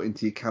you can put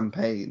into your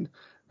campaign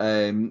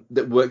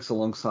that works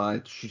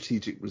alongside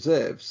strategic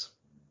reserves.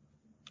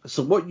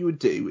 So what you would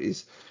do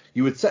is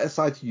you would set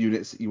aside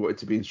units that you wanted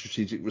to be in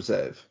strategic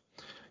reserve.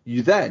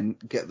 You then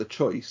get the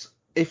choice.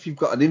 If you've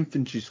got an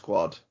infantry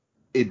squad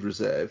in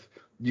reserve,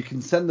 you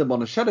can send them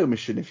on a shadow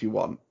mission if you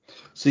want.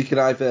 So you can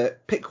either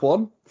pick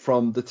one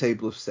from the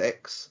table of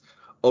 6,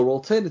 or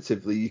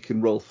alternatively, you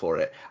can roll for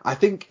it. I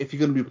think if you're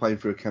going to be playing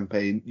through a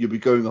campaign, you'll be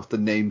going off the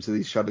names of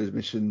these shadow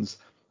missions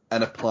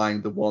and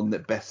applying the one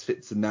that best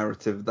fits the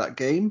narrative of that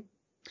game.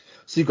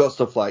 So you've got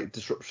stuff like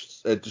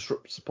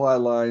disrupt supply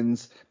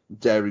lines,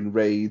 daring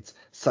raids,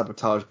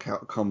 sabotage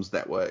comms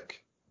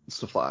network,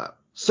 stuff like that.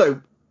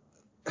 So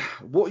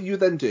what you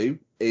then do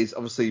is,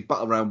 obviously,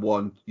 battle round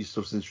 1, you're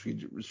still in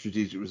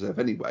strategic reserve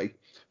anyway.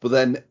 But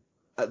then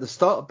at the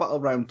start of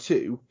battle round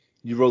 2,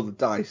 you roll the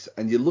dice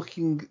and you're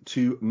looking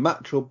to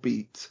match or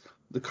beat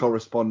the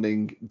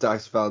corresponding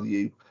dice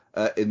value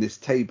in this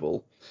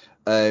table.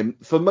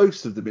 For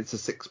most of them, it's a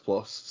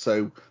 6+,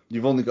 so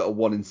you've only got a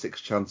 1 in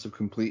 6 chance of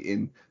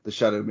completing the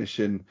shadow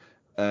mission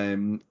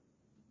in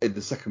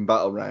the second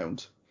battle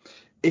round.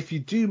 If you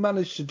do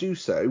manage to do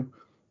so,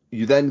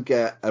 you then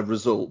get a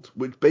result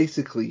which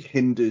basically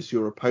hinders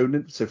your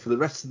opponent. So for the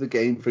rest of the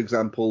game, for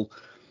example,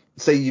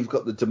 say you've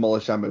got the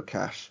demolish ammo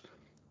cache,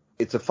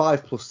 it's a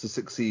 5+ to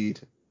succeed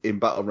in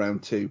battle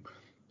round 2.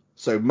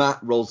 So Matt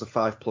rolls a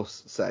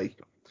 5+, say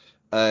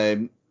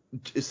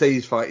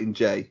he's fighting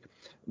Jay.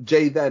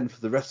 Jay then, for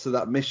the rest of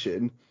that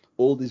mission,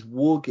 all these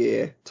war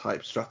gear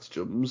type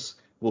stratagems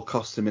will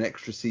cost him an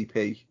extra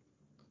CP.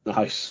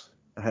 Nice.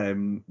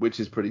 Which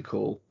is pretty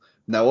cool.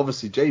 Now,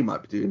 obviously, Jay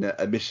might be doing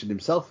a mission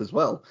himself as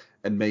well,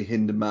 and may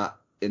hinder Matt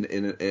in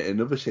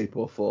another shape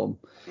or form.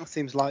 That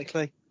seems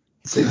likely.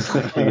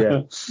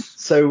 Yeah.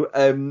 So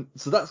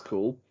that's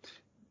cool.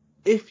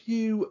 If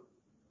you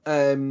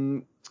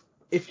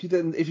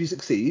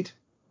succeed,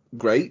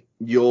 great.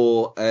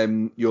 Your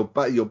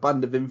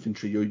band of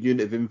infantry, your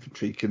unit of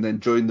infantry, can then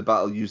join the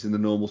battle using the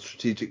normal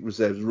strategic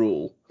reserves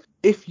rule.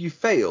 If you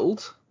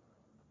failed,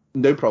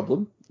 no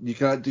problem. You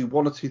can do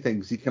one or two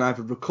things. You can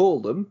either recall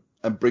them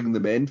and bring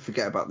them in,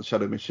 forget about the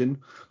shadow mission,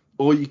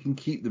 or you can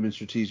keep them in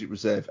strategic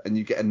reserve and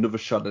you get another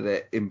shot at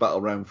it in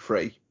battle round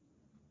 3.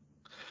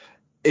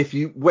 If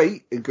you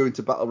wait and go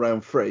into battle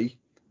round 3,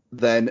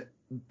 then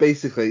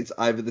basically it's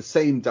either the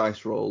same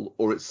dice roll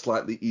or it's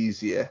slightly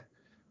easier.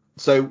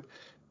 So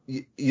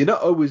you're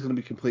not always going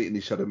to be completing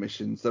these shadow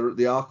missions.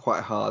 They are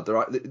quite hard.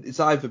 It's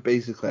either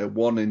basically a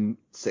 1 in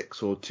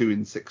 6 or 2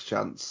 in 6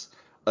 chance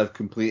of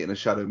completing a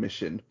shadow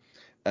mission.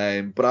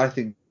 But I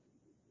think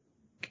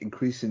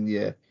increasing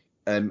your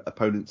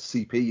opponent's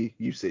CP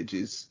usage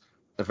is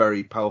a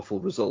very powerful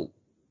result.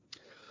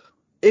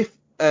 If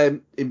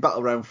in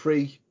battle round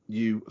 3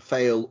 you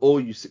fail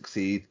or you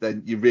succeed,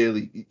 then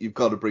you've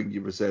got to bring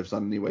your reserves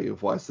on anyway,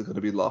 otherwise they're going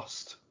to be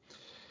lost.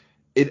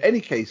 In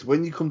any case,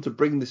 when you come to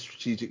bring the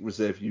strategic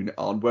reserve unit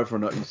on, whether or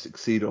not you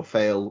succeed or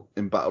fail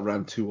in battle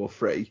round 2 or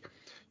 3,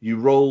 you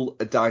roll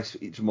a dice for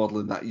each model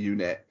in that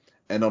unit,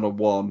 and on a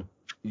 1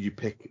 you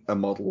pick a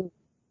model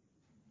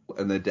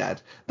and they're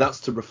dead.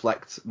 That's to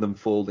reflect them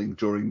falling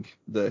during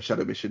the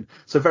shadow mission.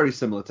 So very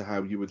similar to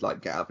how you would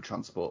like get out of a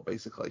transport,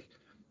 basically.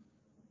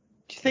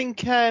 Do you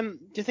think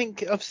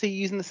obviously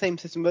using the same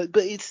system, but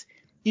it's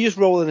you just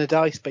rolling a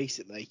dice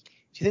basically.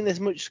 Do you think there's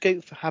much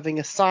scope for having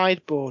a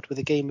sideboard with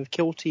a game of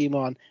Kill Team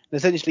on, and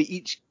essentially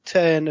each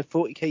turn of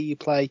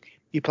 40k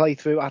you play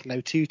through, I don't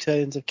know, 2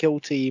 turns of Kill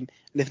Team,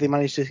 and if they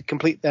manage to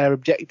complete their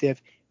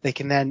objective, they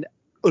can then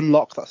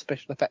unlock that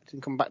special effect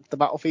and come back to the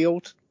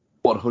battlefield?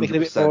 100%. Make it a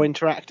bit more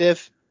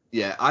interactive.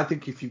 Yeah, I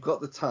think if you've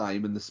got the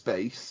time and the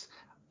space,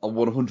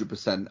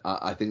 100%.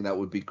 I think that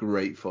would be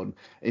great fun,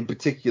 in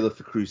particular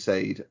for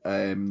Crusade.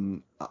 I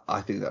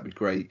think that'd be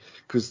great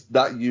because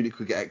that unit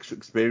could get extra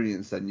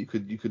experience. Then you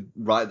could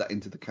write that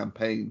into the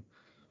campaign.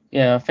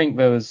 Yeah, I think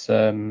there was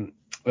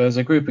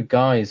a group of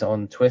guys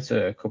on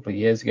Twitter a couple of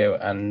years ago,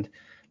 and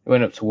they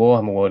went up to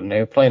Warhammer World and they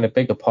were playing a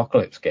big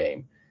Apocalypse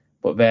game,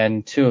 but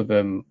then two of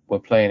them were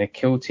playing a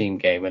kill team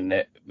game,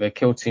 and the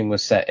kill team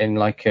was set in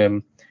like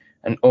an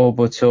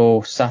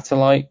orbital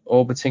satellite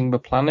orbiting the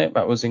planet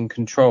that was in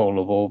control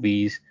of all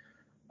these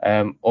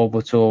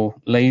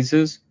orbital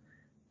lasers.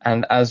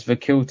 And as the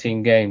kill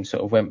team game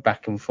sort of went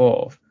back and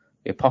forth,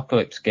 the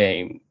Apocalypse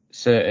game,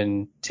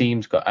 certain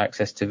teams got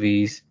access to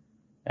these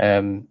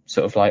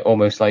sort of like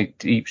almost like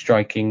deep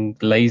striking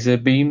laser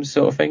beams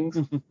sort of things.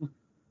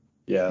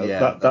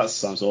 Yeah, that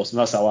sounds awesome.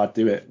 That's how I'd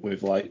do it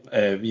with like,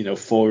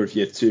 4 of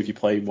you, 2 of you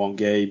playing one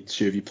game,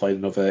 2 of you playing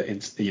another,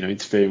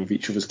 interfering with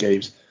each other's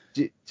games.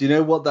 Do you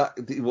know what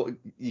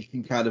you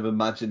can kind of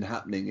imagine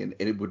happening, and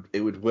it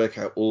would work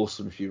out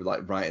awesome if you were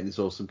like writing this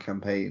awesome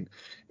campaign,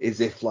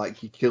 is if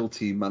like your kill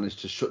team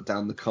managed to shut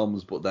down the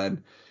comms, but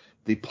then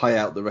they play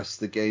out the rest of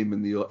the game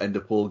and they end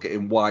up all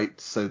getting wiped.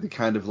 So they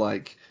kind of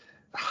like,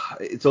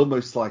 it's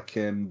almost like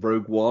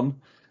Rogue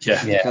One,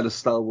 kind of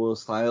Star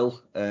Wars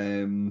style.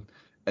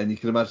 And you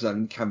can imagine that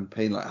in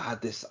campaign, like I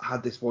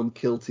had this one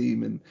kill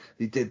team and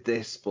they did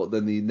this, but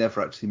then they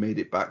never actually made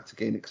it back to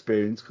gain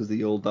experience because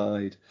they all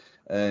died.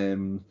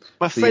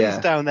 My friend's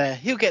down there.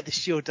 He'll get the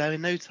shield down in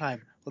no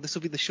time. Well, this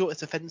will be the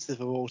shortest offensive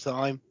of all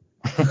time.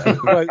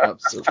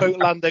 quote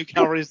Lando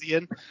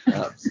Calrissian.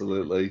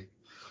 Absolutely.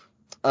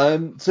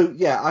 So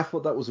yeah, I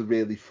thought that was a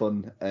really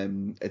fun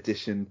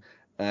addition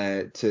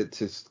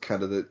to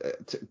kind of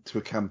to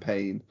a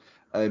campaign.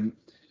 I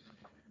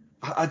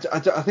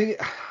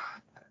think.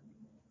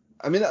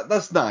 I mean,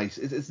 that's nice.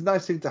 It's a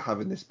nice thing to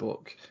have in this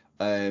book,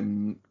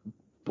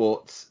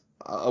 but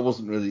I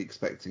wasn't really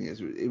expecting it.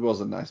 It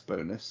was a nice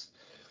bonus.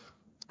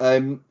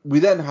 We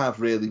then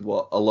have really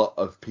what a lot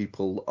of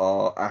people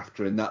are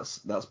after, and that's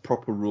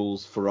proper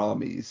rules for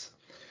armies.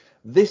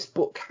 This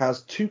book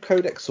has 2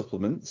 Codex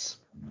supplements,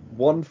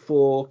 one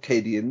for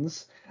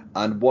Cadians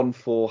and one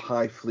for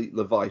High Fleet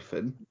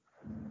Leviathan.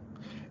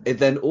 It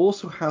then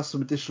also has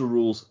some additional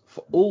rules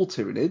for all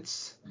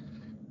Tyranids.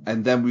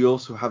 And then we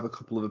also have a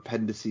couple of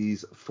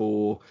appendices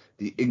for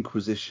the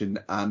Inquisition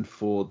and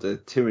for the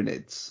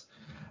Tyranids.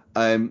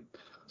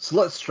 So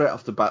let's straight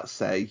off the bat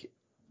say,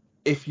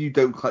 if you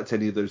don't collect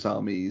any of those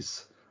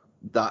armies,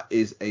 that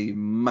is a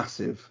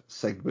massive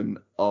segment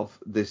of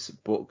this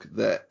book.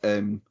 That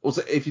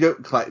also, if you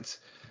don't collect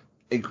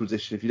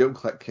Inquisition, if you don't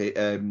collect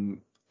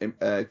Cadia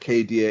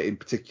in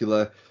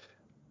particular,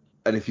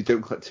 and if you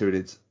don't collect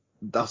Tyranids,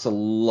 that's a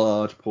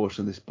large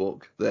portion of this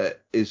book that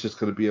is just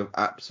going to be of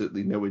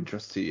absolutely no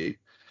interest to you.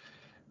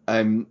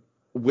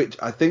 Which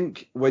I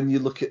think when you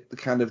look at the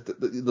kind of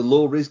the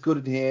lore is good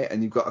in here,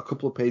 and you've got a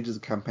couple of pages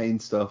of campaign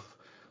stuff.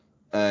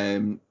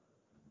 Because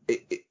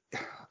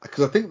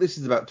I think this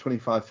is about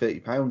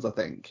 £25-30. I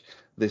think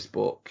this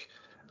book.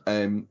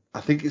 I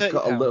think it's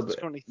got a little bit.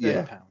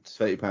 It's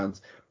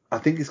 £30. I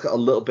think it's got a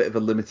little bit of a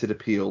limited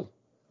appeal,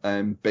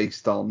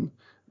 based on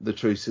the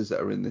choices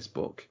that are in this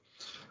book.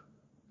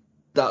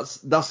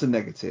 That's a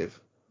negative.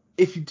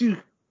 If you do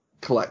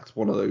collect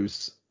one of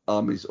those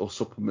armies or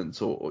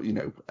supplements or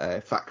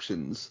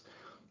factions,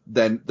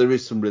 then there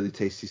is some really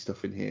tasty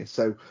stuff in here.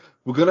 So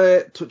we're going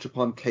to touch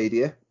upon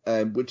Cadia,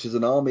 which is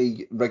an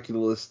army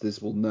regular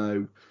listeners will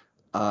know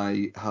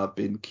I have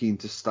been keen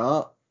to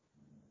start,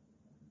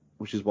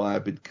 which is why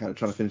I've been kind of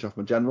trying to finish off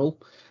my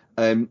general.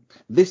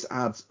 This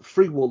adds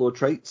 3 warlord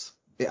traits,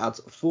 it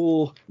adds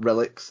 4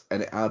 relics,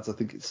 and it adds, I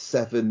think it's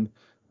 7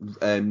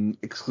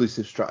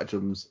 exclusive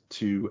stratagems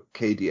to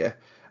Cadia.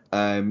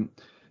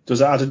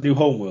 Does it add a new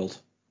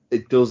homeworld?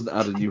 It doesn't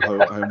add a new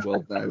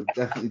homeworld now.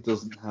 Definitely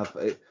doesn't have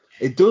it.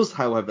 It does,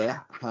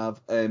 however,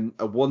 have a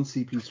 1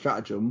 CP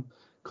stratagem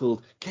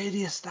called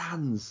Cadia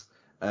Stands.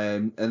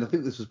 And I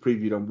think this was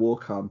previewed on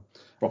Warcom.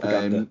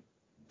 Propaganda.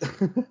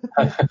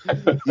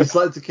 You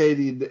select a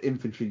Cadian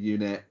infantry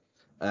unit.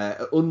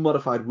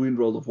 Unmodified wound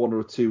roll of 1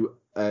 or 2.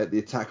 The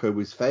attack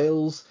always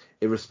fails,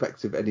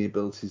 irrespective of any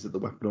abilities of the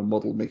weapon or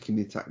model making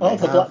the attack. The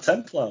Black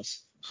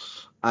Templars.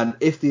 And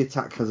if the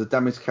attack has a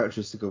damage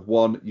characteristic of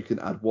 1, you can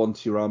add 1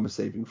 to your armor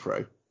saving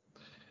throw,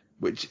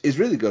 which is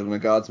really good on a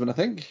guardsman, I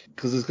think,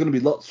 because there's going to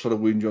be lots trying to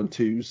wound you on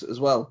 2s as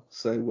well.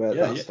 So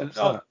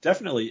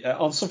definitely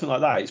on something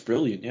like that, it's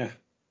brilliant. Yeah,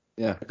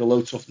 like a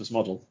low toughness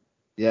model.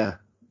 Yeah.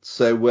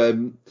 So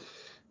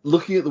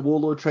looking at the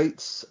warlord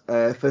traits,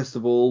 first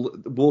of all,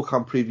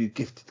 Warcom previewed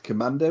Gifted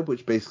Commander,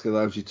 which basically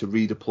allows you to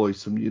redeploy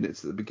some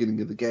units at the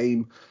beginning of the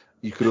game.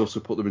 You could also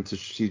put them into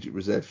strategic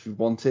reserve if you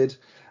wanted.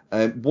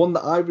 One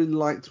that I really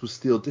liked was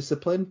Steel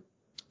Discipline.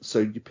 So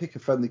you pick a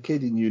friendly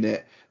Cadian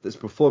unit that's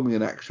performing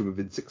an action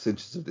within 6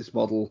 inches of this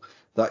model.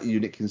 That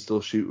unit can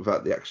still shoot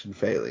without the action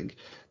failing.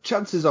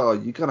 Chances are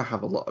you're going to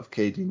have a lot of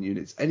Cadian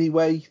units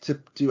anyway to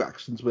do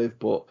actions with,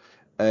 but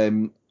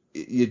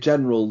your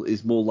general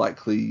is more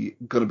likely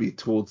going to be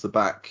towards the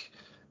back.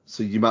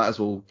 So you might as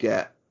well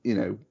get,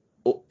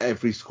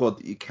 every squad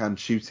that you can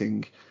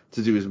shooting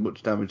to do as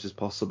much damage as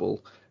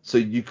possible. So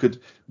you could,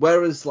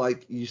 whereas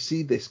like you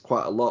see this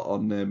quite a lot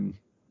on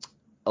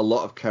a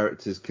lot of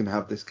characters can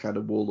have this kind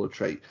of warlord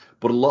trait,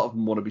 but a lot of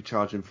them want to be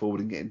charging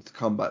forward and getting into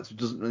combat, so it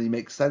doesn't really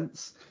make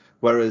sense.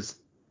 Whereas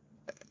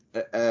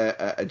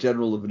a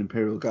general of an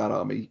Imperial Guard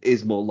army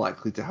is more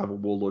likely to have a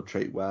warlord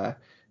trait where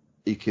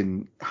he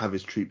can have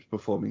his troops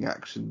performing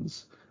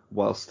actions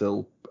while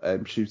still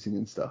shooting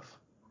and stuff.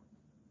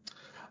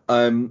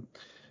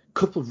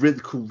 Couple of really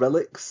cool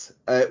relics.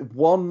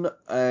 One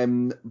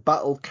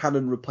battle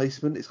cannon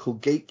replacement. It's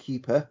called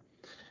Gatekeeper.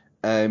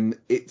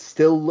 It's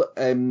still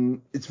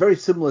it's very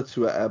similar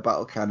to a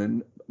battle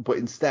cannon, but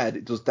instead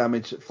it does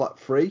damage at flat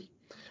 3.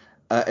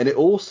 And it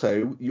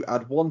also, you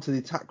add 1 to the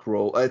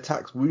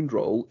attack's wound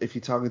roll if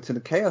you're targeting a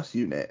chaos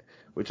unit,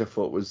 which I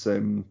thought was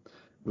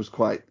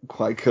quite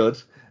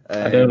good.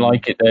 I don't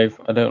like it,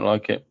 Dave. I don't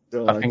like it.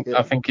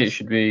 I think it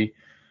should be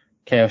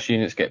chaos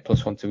units get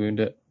 +1 to wound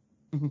it.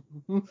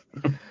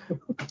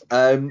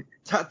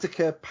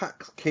 Tactica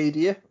Pax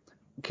Cadia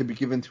can be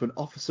given to an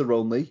officer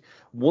only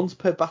once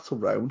per battle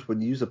round when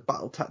you use a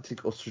battle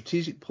tactic or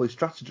strategic ploy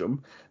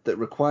stratagem that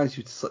requires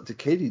you to select a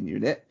Cadian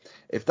unit.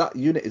 If that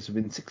unit is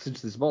within 6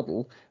 inches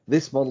of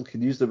this model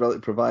can use the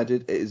relic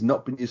provided it has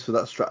not been used for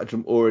that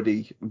stratagem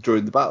already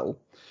during the battle.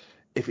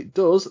 If it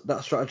does,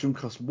 that stratagem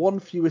costs 1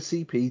 fewer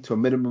CP to a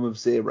minimum of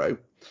 0.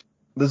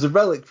 There's a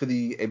relic for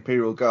the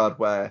Imperial Guard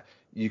where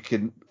you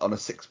can, on a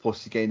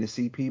 6+, you gain a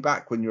CP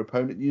back when your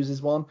opponent uses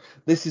one.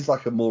 This is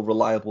like a more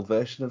reliable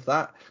version of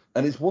that.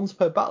 And it's once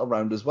per battle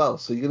round as well,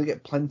 so you're going to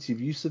get plenty of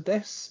use of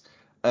this.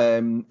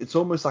 It's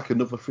almost like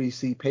another free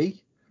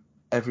CP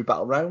every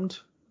battle round,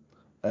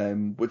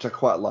 which I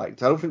quite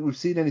liked. I don't think we've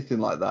seen anything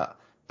like that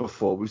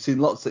before. We've seen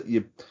lots that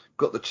you've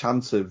got the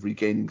chance of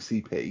regaining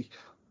CP,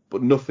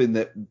 but nothing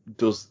that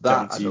does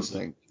that, I don't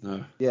think.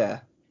 No. Yeah,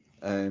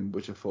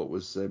 which I thought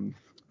was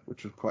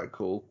quite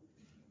cool.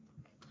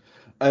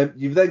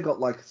 You've then got,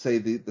 like, say,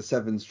 the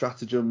 7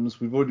 stratagems.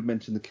 We've already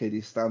mentioned the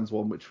Cadia Stands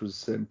one, which was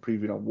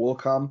previewed on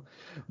Warcom.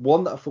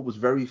 One that I thought was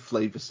very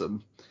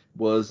flavoursome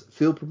was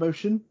Field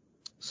Promotion.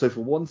 So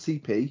for 1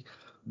 CP,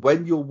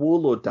 when your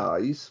Warlord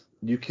dies,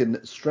 you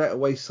can straight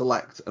away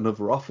select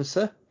another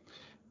officer.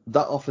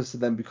 That officer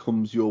then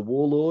becomes your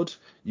Warlord.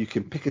 You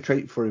can pick a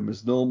trait for him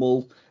as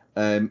normal,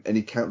 and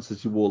he counts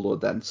as your Warlord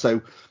then.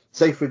 So,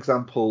 say, for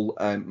example,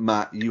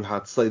 Matt, you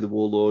had Slay the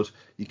Warlord,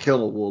 you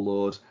kill a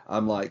Warlord.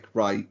 I'm like,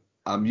 right,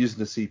 I'm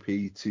using a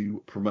CP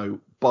to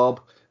promote Bob,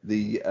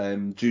 the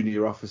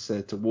junior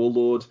officer, to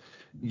Warlord.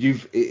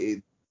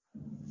 It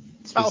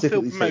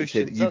specifically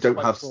stated you don't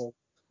have.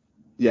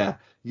 Yeah,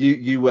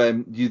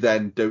 you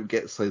then don't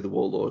get Slay the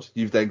Warlord.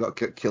 You've then got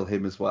to kill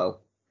him as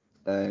well.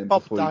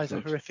 Bob dies a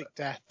horrific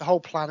death. The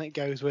whole planet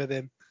goes with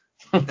him.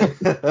 So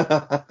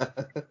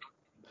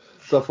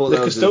I thought the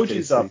that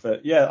Custodians was have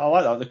it. Yeah, I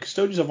like that. The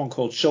Custodians have one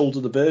called Shoulder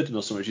the Burden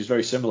or something, which is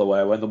very similar,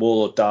 where when the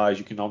Warlord dies,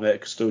 you can nominate a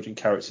Custodian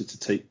character to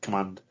take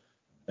command.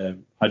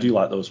 I do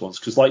like those ones,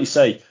 because like you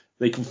say,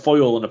 they can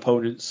foil an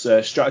opponent's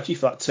strategy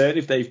for that turn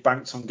if they've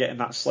banked on getting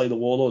that Slay the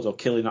Warlord or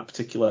killing that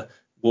particular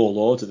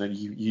Warlord, and then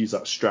you use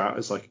that strat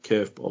as like a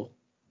curveball.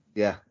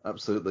 Yeah,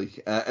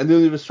 absolutely. And the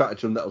only other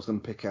stratagem that I was going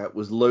to pick out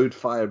was Load,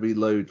 Fire,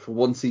 Reload for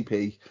 1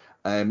 CP.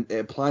 It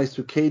applies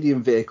to a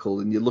Cadian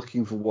vehicle, and you're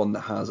looking for one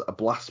that has a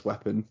blast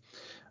weapon.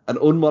 An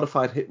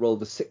unmodified hit roll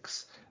of a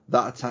 6.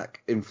 That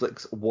attack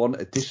inflicts 1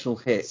 additional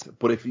hit,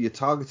 but if you're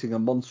targeting a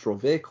monster or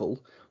vehicle,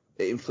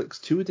 it inflicts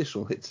 2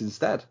 additional hits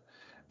instead,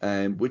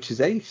 which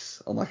is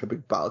ace on like a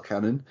big battle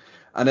cannon.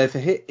 And if a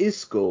hit is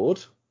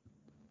scored,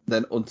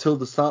 then until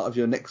the start of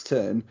your next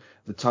turn,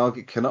 the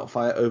target cannot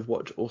fire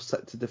Overwatch or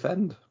set to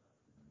defend.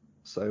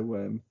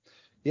 So,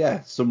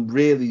 yeah, some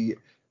really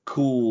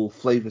cool,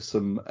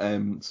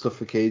 flavoursome stuff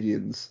for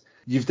Cadians.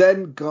 You've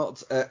then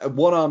got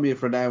one army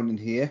of renown in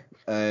here,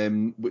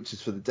 which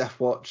is for the Death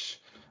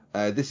Watch.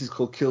 This is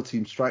called Kill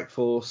Team Strike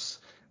Force.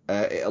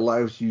 It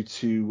allows you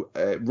to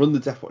run the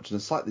Death Watch in a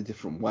slightly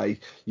different way.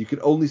 You can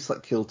only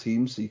select kill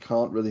teams, so you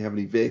can't really have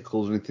any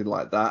vehicles or anything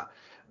like that.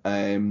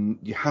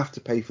 You have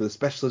to pay for the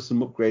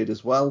specialism upgrade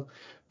as well,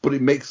 but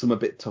it makes them a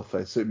bit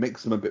tougher, so it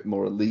makes them a bit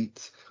more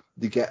elite.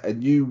 You get a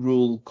new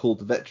rule called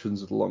the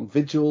Veterans of the Long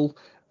Vigil,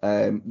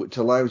 which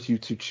allows you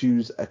to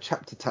choose a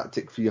chapter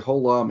tactic for your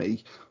whole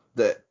army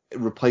that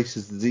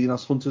replaces the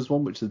Xenos Hunters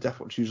one, which the Death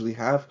Watch usually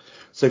have.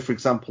 So, for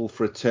example,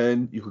 for a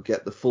turn, you could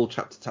get the full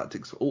chapter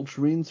tactics for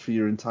Ultramarines for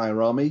your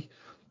entire army.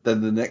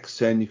 Then the next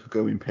turn, you could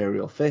go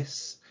Imperial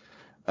Fists,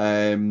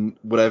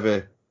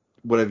 whatever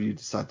you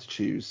decide to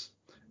choose.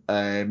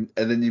 And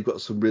then you've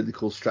got some really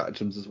cool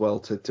stratagems as well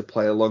to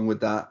play along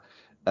with that.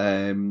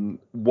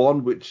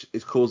 One which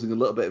is causing a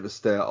little bit of a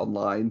stir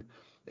online.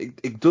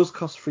 It does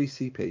cost 3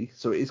 CP,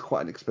 so it is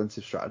quite an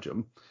expensive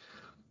stratagem.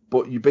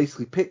 But you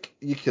basically pick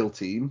your kill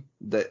team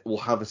that will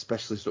have a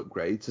specialist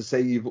upgrade. So say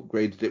you've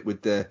upgraded it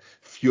with the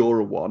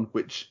Fiora one,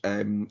 which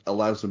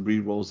allows them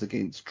rerolls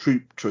against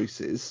troop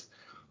choices.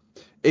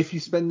 If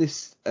you spend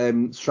this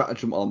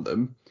stratagem on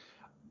them,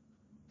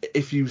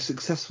 if you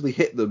successfully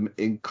hit them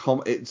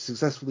it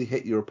successfully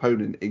hit your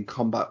opponent in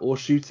combat or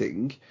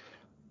shooting,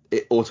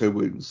 it auto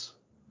wounds,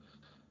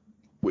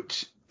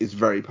 which is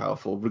very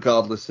powerful,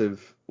 regardless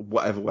of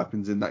whatever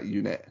weapons in that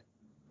unit.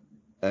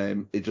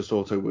 It just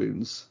auto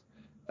wounds,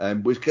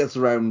 which gets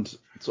around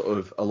sort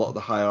of a lot of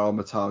the higher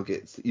armor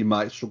targets that you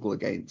might struggle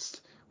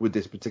against with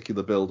this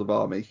particular build of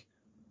army.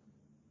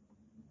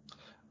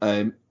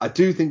 I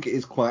do think it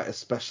is quite a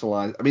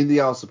specialized. I mean, they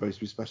are supposed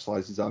to be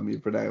specialized as Army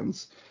of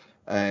Renowns,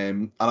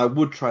 and I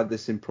would try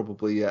this in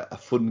probably a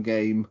fun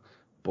game,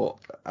 but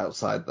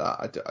outside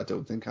that, I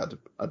don't think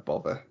I'd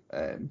bother.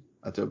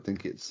 I don't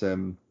think it's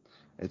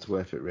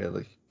worth it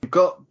really. You've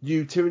got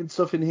new Tyranid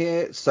stuff in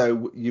here,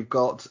 so you've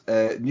got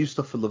new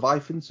stuff for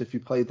Leviathan. So if you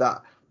play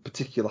that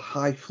particular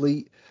high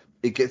fleet,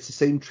 it gets the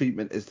same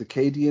treatment as the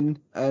Cadian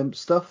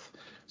stuff.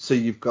 So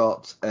you've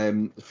got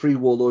 3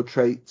 warlord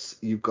traits,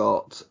 you've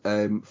got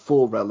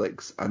 4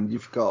 relics, and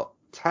you've got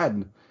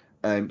 10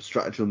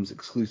 stratagems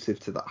exclusive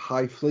to that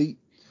high fleet.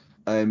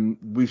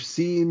 We've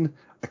seen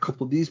a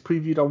couple of these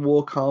previewed on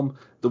Warcom.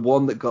 The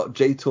one that got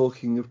Jay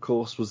talking, of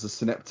course, was the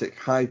Synaptic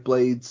Hive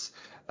Blades,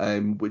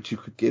 which you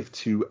could give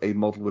to a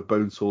model with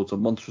bone swords or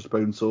monstrous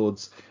bone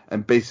swords,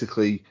 and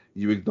basically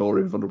you ignore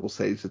invulnerable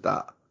saves with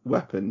that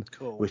weapon,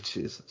 Cool. Which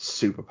is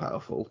super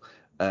powerful.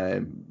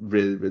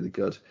 Really, really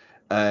good.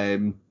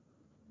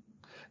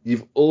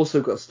 You've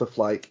also got stuff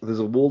like, there's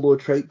a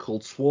warlord trait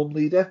called Swarm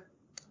Leader.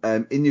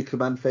 In your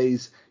command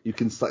phase, you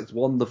can select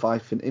one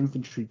Leviathan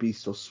infantry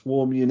beast or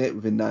swarm unit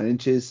within 9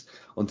 inches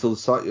until the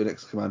start of your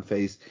next command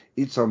phase.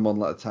 Each time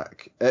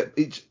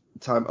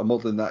a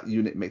model in that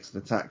unit makes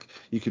an attack,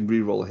 you can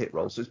re-roll a hit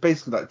roll. So it's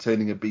basically like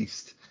turning a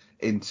beast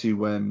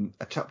into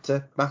a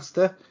chapter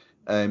master,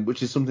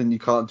 which is something you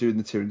can't do in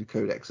the Tyranid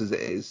Codex as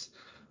it is.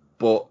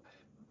 But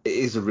it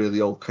is a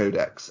really old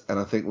codex, and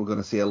I think we're going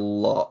to see a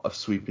lot of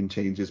sweeping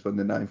changes when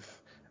the 9th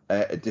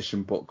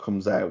edition book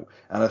comes out.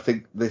 And I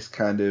think this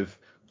kind of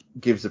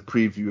gives a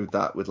preview of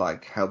that with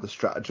like how the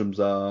stratagems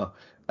are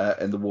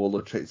and the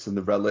warlord traits and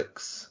the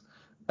relics.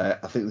 I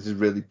think this is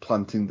really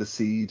planting the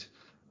seed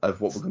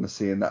of what we're going to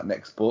see in that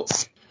next book.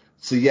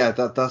 So yeah,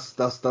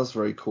 that's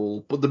very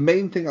cool. But the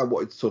main thing I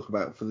wanted to talk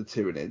about for the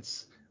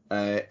Tyranids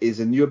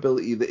is a new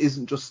ability that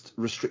isn't just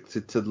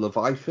restricted to the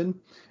Leviathan.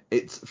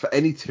 It's for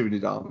any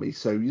Tyranid army,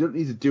 so you don't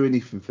need to do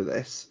anything for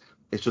this.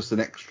 It's just an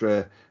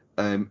extra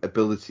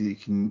ability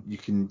you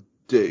can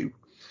do.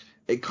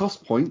 It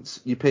costs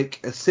points. You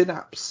pick a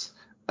Synapse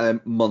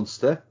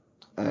monster.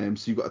 So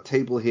you've got a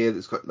table here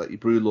that's got like your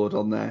Brewlord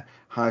on there,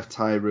 Hive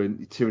Tyrant,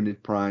 your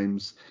Tyranid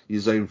Primes,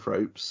 your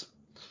Zoanthropes.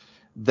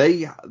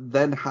 They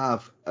then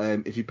have,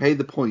 if you pay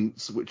the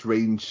points, which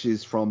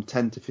ranges from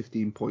 10 to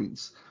 15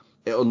 points,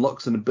 it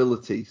unlocks an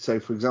ability. So,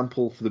 for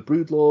example, for the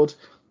Broodlord,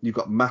 you've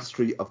got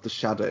Mastery of the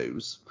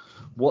Shadows.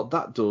 What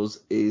that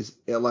does is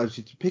it allows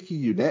you to pick a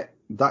unit.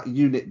 That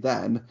unit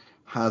then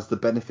has the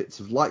benefits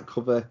of light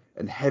cover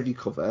and heavy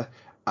cover,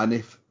 and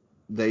if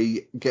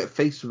they get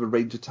faced with a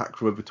range attack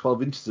from over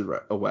 12 inches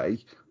away,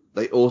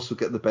 they also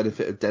get the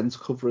benefit of dense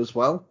cover as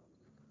well.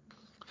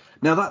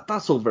 Now,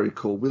 that's all very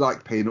cool. We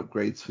like paying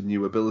upgrades for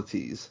new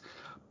abilities,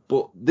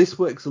 but this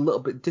works a little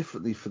bit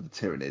differently for the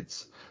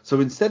Tyranids. So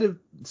instead of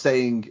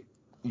saying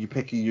you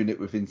pick a unit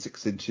within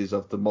 6 inches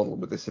of the model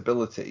with this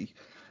ability,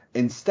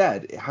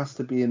 instead it has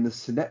to be in the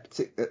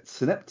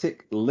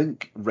synaptic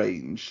link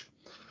range.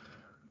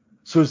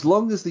 So as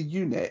long as the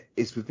unit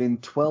is within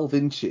 12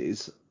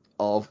 inches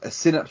of a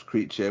synapse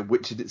creature,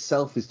 which in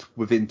itself is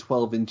within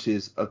 12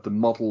 inches of the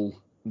model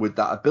with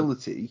that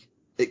ability,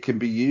 it can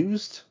be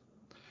used,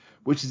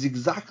 which is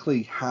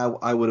exactly how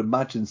I would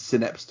imagine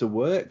Synapse to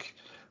work.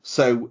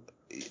 So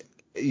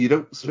you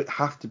don't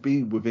have to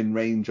be within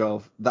range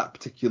of that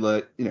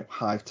particular,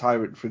 Hive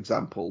Tyrant, for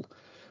example.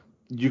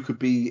 You could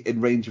be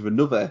in range of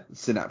another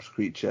Synapse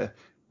creature,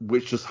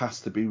 which just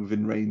has to be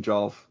within range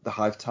of the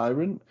Hive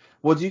Tyrant.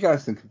 What do you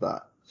guys think of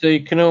that? So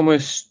you can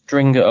almost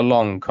string it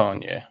along,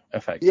 can't you?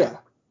 Effectively. Yeah.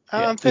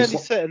 I'm fairly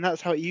certain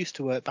that's how it used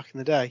to work back in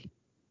the day.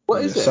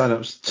 What is it?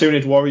 Synapse.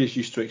 Tyranid Warriors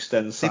used to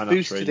extend They Synapse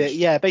boosted range. it.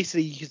 Yeah,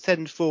 basically you could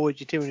send forward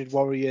your Tyranid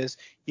Warriors,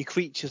 your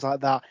creatures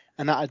like that,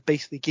 and that would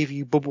basically give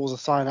you bubbles of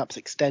Synapse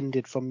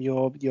extended from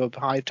your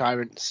Hive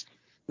Tyrants.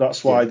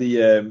 That's why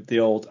the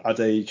old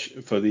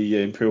adage for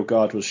the Imperial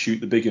Guard was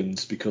shoot the big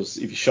uns, because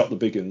if you shot the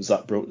big uns,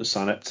 that broke the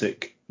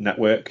synaptic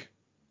network.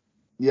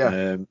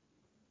 Yeah.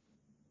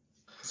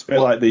 It's a bit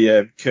like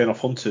the Kurnoff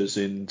Hunters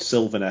in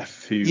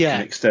Sylvaneth, who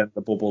can extend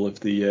the bubble of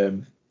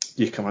the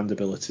your command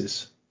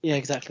abilities. Yeah,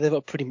 exactly. They've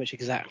got pretty much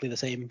exactly the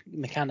same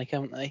mechanic,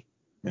 haven't they?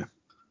 Yeah.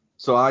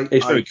 So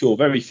it's very cool,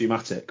 very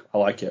thematic. I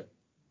like it.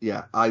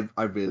 Yeah, I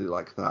really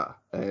like that.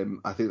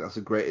 I think that's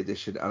a great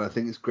addition, and I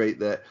think it's great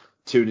that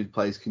Tyranid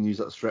players can use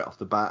that straight off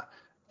the bat,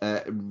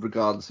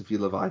 regardless if you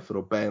Leviathan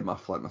or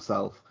Behemoth like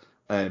myself.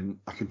 I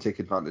can take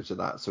advantage of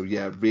that. So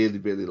yeah, really,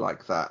 really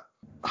like that.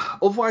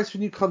 Otherwise, for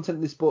new content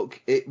in this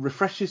book, it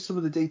refreshes some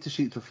of the data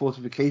sheets for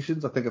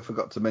fortifications. I think I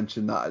forgot to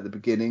mention that at the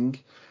beginning.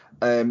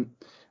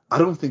 I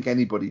don't think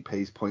anybody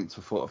pays points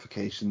for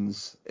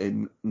fortifications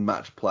in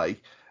match play.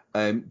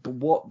 But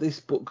what this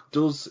book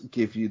does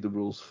give you the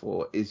rules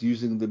for is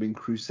using them in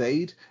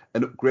Crusade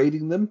and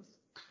upgrading them.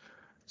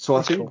 So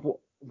That's I think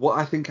cool. what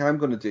I think I'm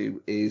going to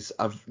do is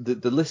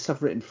the list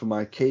I've written for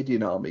my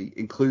Acadian army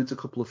includes a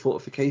couple of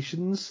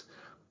fortifications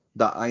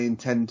that I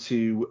intend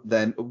to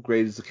then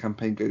upgrade as the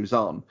campaign goes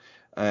on.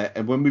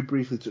 And when we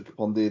briefly touch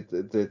upon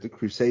the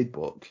Crusade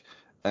book,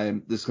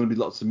 there's going to be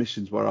lots of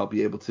missions where I'll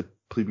be able to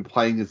be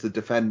playing as the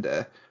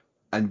defender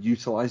and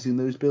utilizing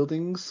those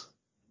buildings.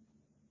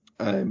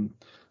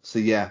 So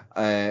yeah,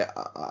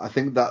 I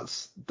think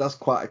that's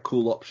quite a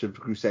cool option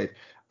for Crusade.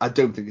 I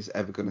don't think it's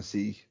ever going to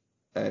see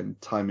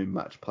time in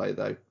match play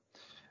though.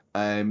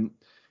 And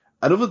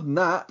other than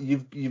that,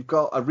 you've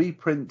got a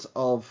reprint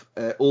of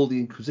all the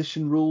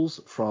Inquisition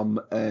rules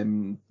from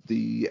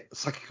the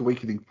Psychic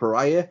Awakening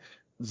Pariah.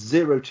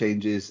 0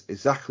 changes,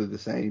 exactly the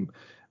same.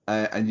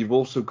 And you've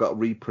also got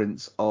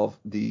reprints of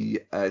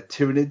the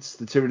Tyranids.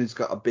 The Tyranids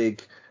got a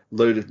big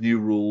load of new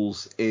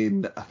rules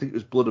in, I think it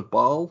was Blood of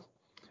Baal.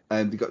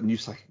 And they got new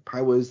psychic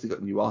powers, they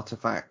got new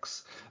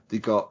artifacts, they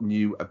got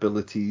new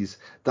abilities.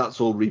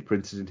 That's all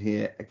reprinted in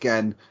here.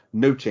 Again,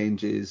 no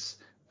changes.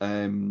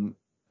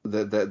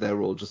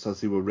 They're all just as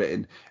they were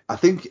written. I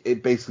think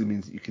it basically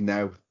means that you can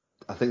now,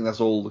 I think that's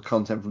all the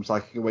content from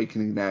Psychic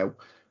Awakening now.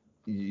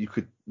 You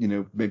could,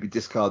 maybe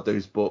discard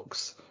those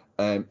books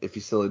if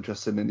you're still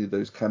interested in any of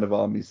those kind of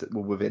armies that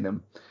were within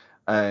them.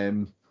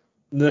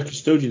 The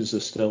Custodians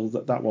are still,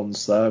 that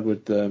one's there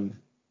with the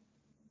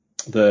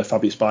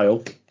Fabius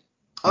Bile.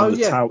 And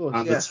the Tau, course,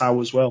 and yeah. the Tau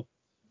as well.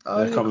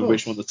 I can't remember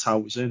which course. one the Tau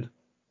was in.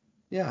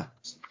 Yeah.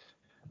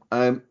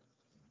 To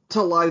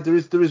lie, there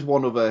is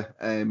one other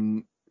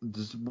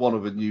there's one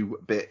other new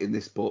bit in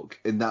this book,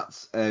 and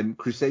that's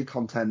Crusade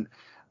content,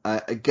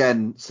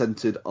 again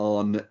centered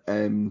on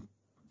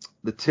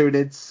the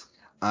Tyranids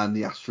and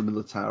the Astra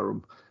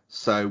Militarum.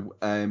 So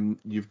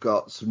you've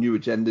got some new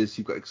agendas,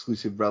 you've got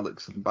exclusive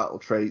relics and battle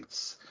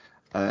traits,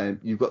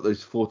 you've got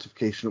those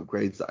fortification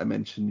upgrades that I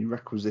mentioned, new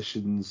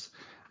requisitions.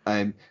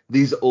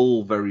 These are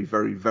all very,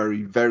 very,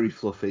 very, very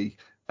fluffy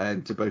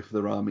to both of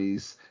their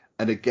armies.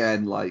 And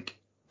again, like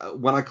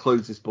when I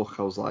closed this book,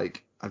 I was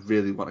like, I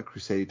really want a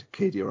Crusade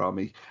Acadia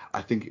army.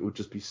 I think it would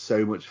just be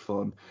so much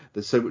fun.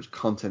 There's so much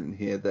content in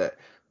here that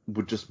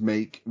would just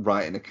make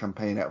writing a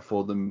campaign out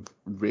for them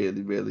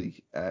really,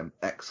 really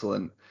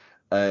excellent.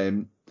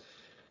 But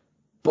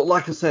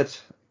like I said,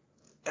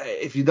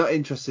 if you're not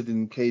interested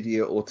in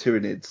Acadia or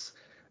Tyranids,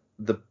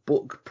 the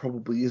book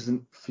probably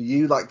isn't for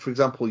you. Like, for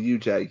example, you,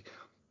 Jay,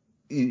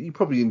 you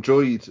probably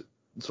enjoyed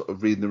sort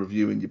of reading the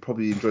review and you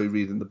probably enjoy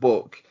reading the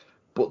book,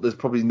 but there's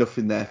probably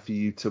nothing there for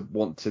you to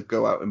want to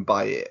go out and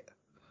buy it.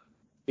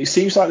 It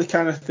seems like the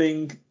kind of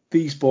thing,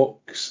 these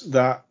books,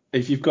 that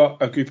if you've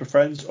got a group of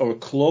friends or a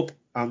club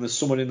and there's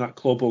someone in that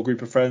club or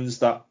group of friends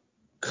that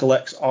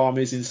collects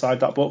armies inside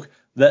that book,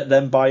 let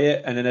them buy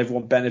it, and then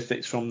everyone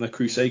benefits from the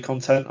Crusade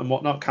content and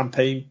whatnot,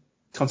 campaign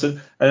content.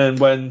 And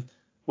then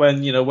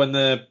when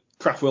the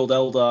Craftworld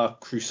Eldar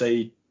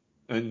Crusade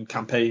and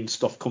campaign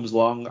stuff comes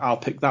along, I'll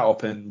pick that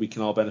up and we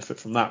can all benefit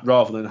from that,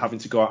 rather than having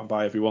to go out and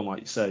buy everyone,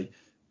 like you say.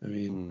 I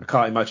mean, I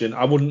can't imagine.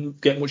 I wouldn't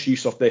get much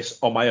use off this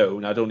on my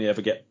own. I'd only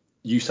ever get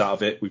use out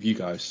of it with you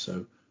guys.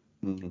 So.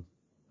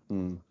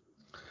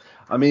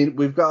 I mean,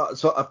 we've got,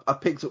 so I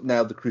picked up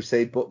now the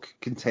Crusade book,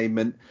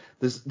 Containment.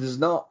 There's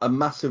not a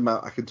massive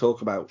amount I can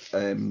talk about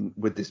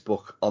with this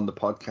book on the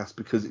podcast,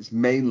 because it's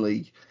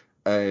mainly,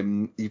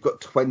 you've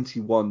got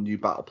 21 new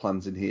battle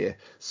plans in here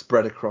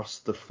spread across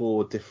the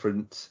 4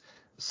 different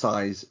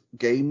size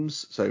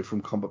games. So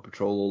from Combat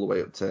Patrol all the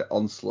way up to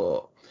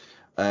Onslaught.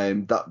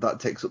 That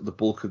takes up the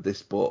bulk of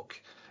this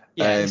book.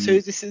 Yeah, so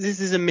this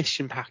is a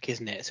mission pack,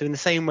 isn't it? So in the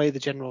same way the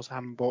General's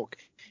Handbook,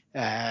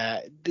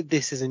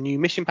 this is a new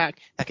mission pack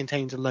that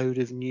contains a load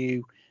of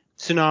new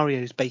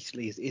scenarios.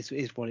 Basically,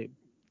 is what it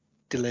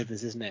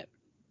delivers, isn't it?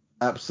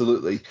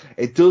 Absolutely,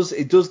 it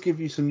does give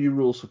you some new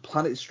rules for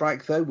Planet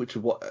Strike though, which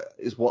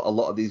is what a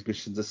lot of these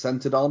missions are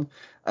centered on.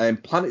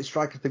 Planet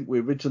Strike, I think we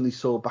originally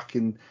saw back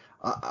in,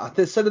 I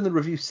said in the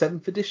review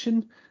 7th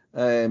edition.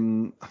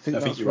 I think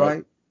that's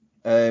right.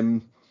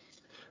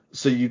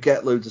 So you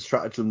get loads of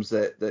stratagems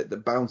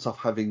that bounce off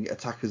having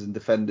attackers and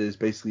defenders.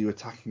 Basically, you're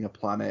attacking a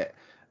planet,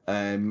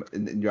 and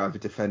you're either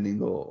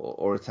defending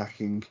or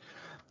attacking.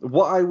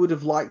 What I would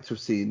have liked to have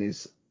seen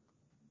is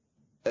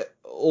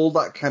all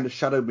that kind of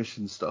shadow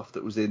mission stuff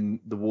that was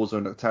in the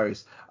Warzone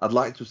Octarius. I'd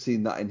like to have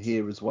seen that in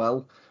here as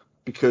well,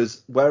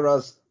 because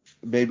whereas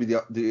maybe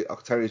the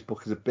Octarius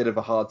book is a bit of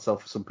a hard sell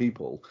for some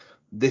people,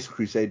 this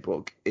Crusade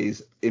book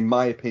is, in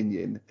my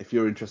opinion, if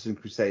you're interested in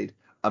Crusade,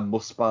 a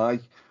must buy.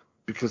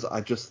 Because I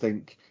just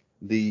think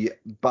the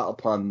battle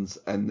plans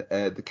and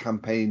the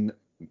campaign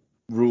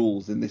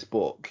rules in this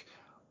book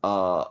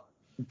are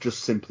just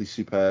simply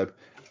superb,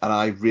 and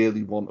I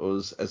really want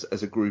us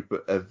as a group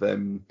of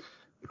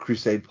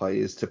Crusade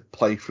players to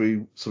play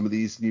through some of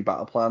these new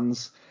battle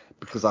plans,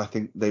 because I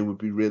think they would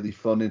be really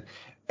fun. And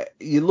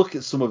you look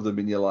at some of them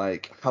and you're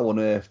like, how on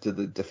earth do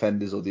the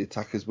defenders or the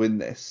attackers win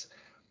this?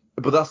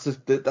 But that's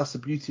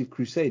the beauty of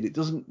Crusade. It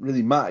doesn't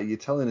really matter. You're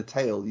telling a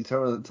tale. You're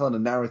telling a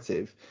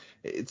narrative.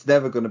 It's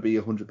never going to be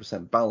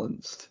 100%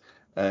 balanced.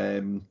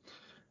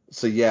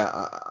 So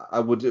yeah, I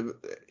would.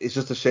 It's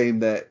just a shame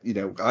that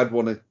I'd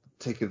want to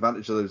take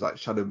advantage of those like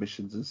shadow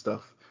missions and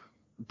stuff,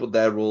 but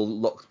they're all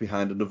locked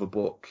behind another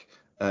book,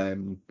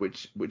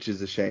 which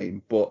is a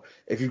shame. But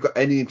if you've got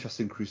any interest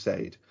in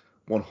Crusade,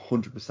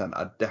 100%,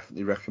 I'd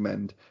definitely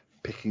recommend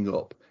picking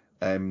up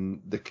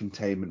the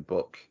Containment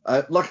book.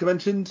 Like I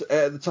mentioned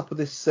at the top of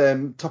this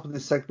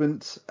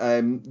segment,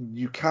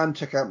 you can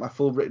check out my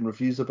full written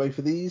reviews of both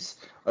of these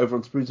over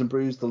on Sprues and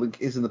Brews. The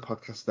link is in the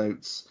podcast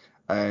notes.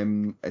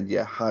 And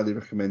yeah, highly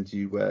recommend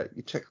you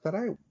check that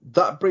out.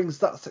 That brings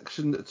that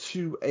section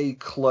to a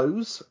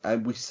close,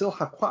 and we still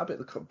have quite a bit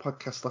of the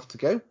podcast left to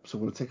go, so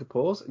we're going to take a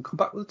pause and come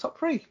back with the top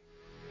 3.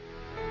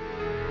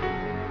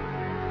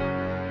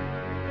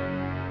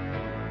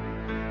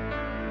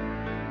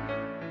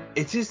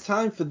 It is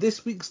time for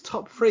this week's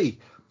top 3.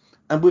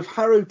 And with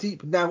Harrow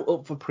Deep now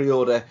up for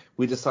pre-order,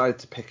 we decided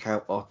to pick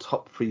out our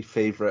top 3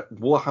 favourite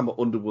Warhammer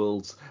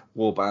Underworlds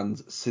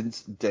warbands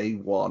since day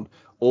one,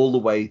 all the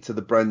way to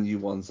the brand new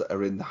ones that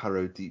are in the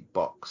Harrow Deep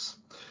box.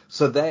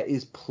 So there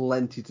is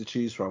plenty to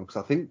choose from, because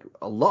I think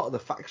a lot of the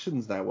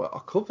factions now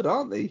are covered,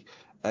 aren't they?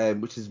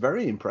 Which is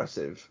very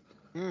impressive.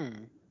 So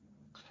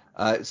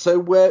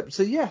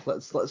yeah,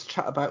 let's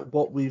chat about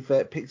what we've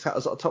picked out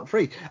as our top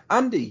 3.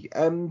 Andy,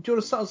 do you want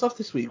to start us off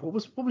this week?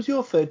 What was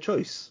your third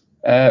choice?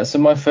 So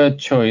my third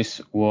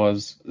choice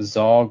was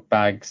Zarg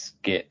Bag's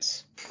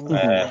Gits,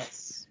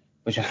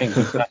 which I think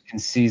was back in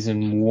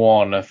season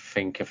 1, I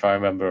think, if I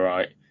remember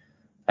right.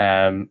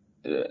 So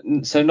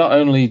not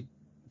only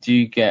do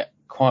you get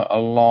quite a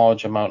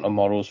large amount of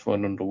models for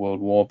an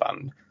Underworld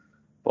warband,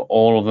 but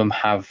all of them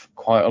have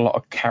quite a lot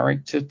of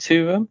character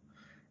to them.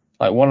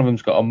 Like one of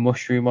them's got a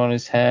mushroom on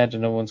his head,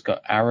 another one's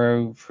got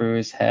arrow through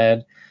his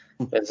head.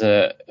 There's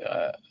a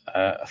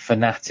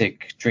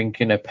fanatic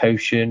drinking a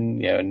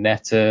potion, a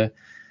netter,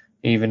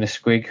 even a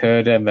squig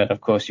herder, and then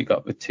of course you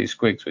got the 2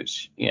 squigs,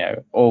 which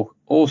all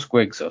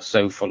squigs are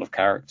so full of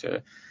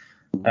character.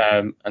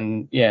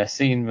 And yeah,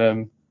 seeing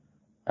them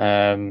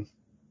when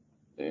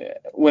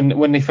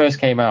they first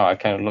came out, I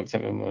kind of looked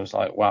at them and was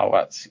like, wow,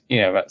 that's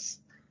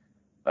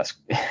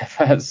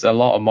that's a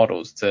lot of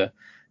models to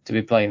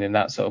be playing in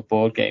that sort of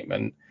board game.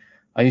 And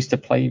I used to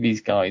play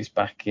these guys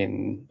back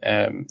in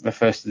the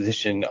first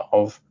edition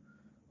of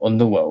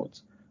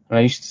Underworld, and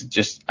I used to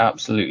just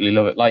absolutely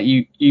love it. Like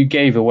you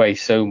gave away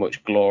so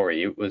much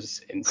glory, it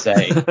was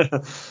insane.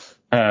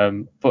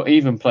 But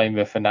even playing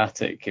the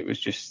Fanatic, it was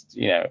just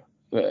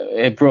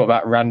it brought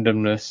that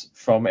randomness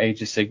from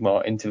Age of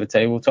Sigmar into the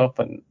tabletop,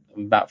 and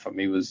that for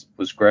me was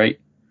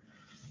great.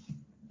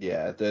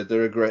 Yeah,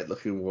 they're a great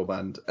looking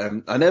warband.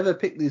 I never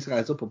picked these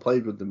guys up or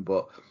played with them,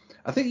 but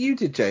I think you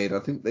did, Jane. I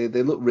think they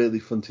look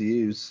really fun to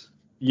use.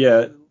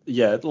 Yeah,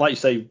 like you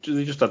say,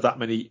 they just have that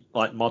many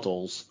like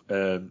models.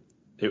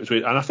 It was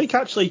weird, and I think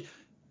actually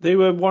they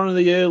were one of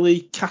the early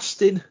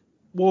casting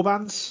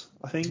warbands.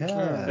 I think.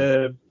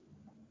 Yeah.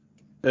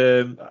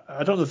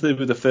 I don't know if they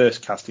were the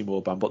first casting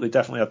warband, but they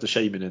definitely had the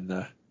shaman in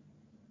there.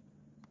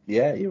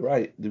 Yeah, you're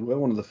right. They were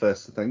one of the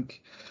first, I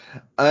think.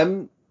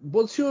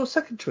 What's your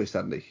second choice,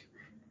 Andy?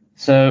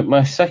 So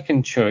my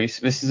second choice,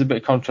 this is a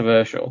bit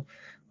controversial,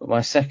 but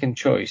my second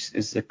choice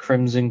is the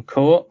Crimson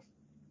Court.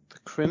 The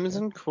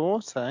Crimson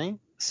Court, eh?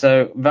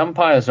 So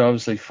vampires are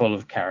obviously full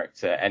of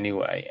character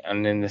anyway,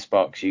 and in this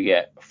box you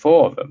get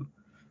 4 of them,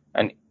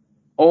 and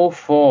all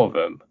 4 of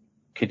them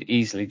could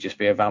easily just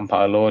be a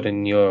vampire lord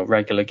in your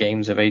regular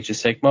games of Age of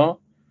Sigmar.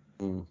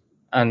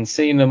 And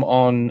seeing them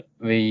on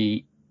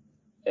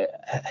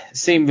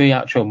seeing the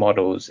actual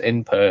models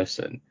in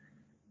person,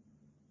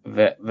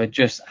 they're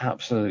just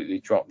absolutely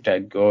drop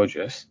dead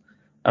gorgeous.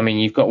 I mean,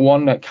 you've got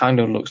one that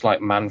kind of looks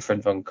like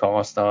Manfred von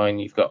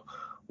Karstein. You've got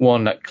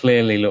one that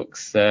clearly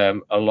looks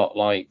a lot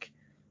like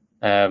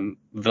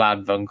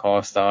Vlad von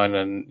Karstein,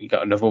 and you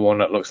got another one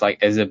that looks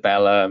like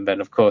Isabella, and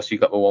then of course you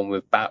got the one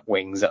with bat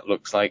wings that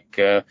looks like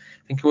I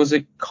think it was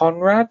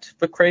Conrad,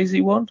 the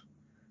crazy one,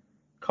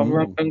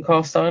 Conrad von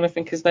Karstein, I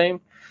think his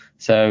name.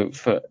 So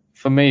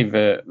for me,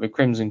 the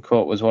Crimson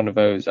Court was one of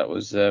those that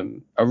was a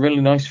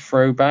really nice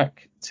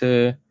throwback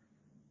to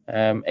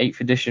 8th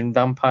edition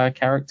vampire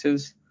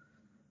characters.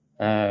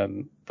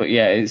 But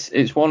yeah,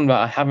 it's one that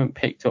I haven't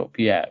picked up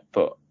yet,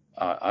 but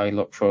I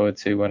look forward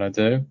to when I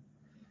do.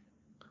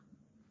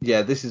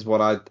 Yeah, this is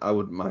what I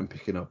wouldn't mind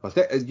picking up. I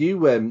think you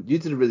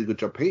did a really good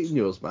job painting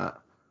yours, Matt.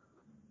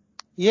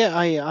 Yeah,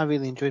 I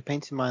really enjoyed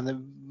painting mine. They're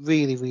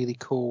really, really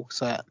cool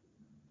set.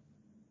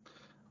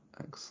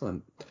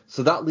 Excellent.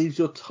 So that leaves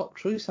your top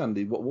choice,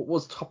 Andy. What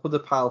was top of the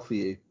pile for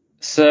you?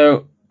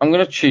 So I'm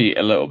going to cheat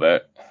a little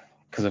bit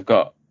because I've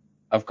got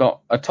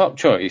a top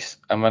choice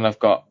and then I've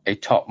got a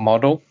top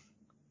model.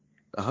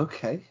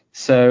 Okay.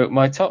 So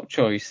my top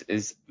choice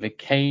is the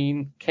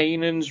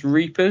Canaan's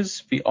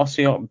Reapers, the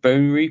Ossiot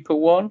Bone Reaper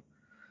one,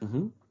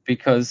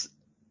 because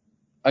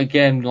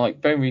again,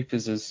 like Bone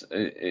Reapers is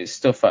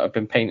stuff that I've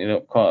been painting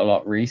up quite a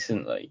lot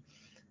recently,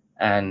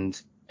 and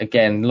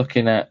again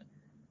looking at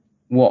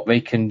what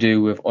they can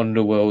do with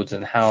Underworlds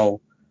and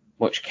how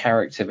much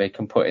character they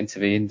can put into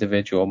the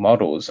individual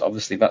models.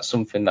 Obviously, that's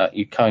something that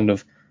you kind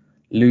of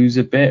lose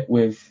a bit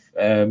with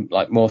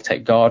like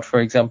Mortek Guard, for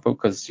example,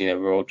 because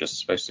we're all just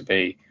supposed to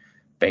be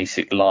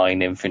basic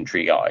line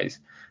infantry guys.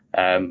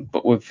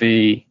 But with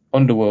the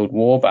Underworld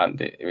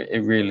Warband,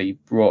 it really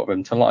brought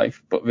them to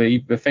life. But the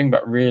thing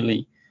that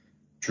really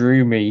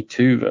drew me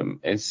to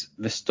them is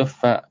the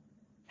stuff that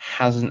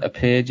hasn't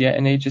appeared yet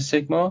in Age of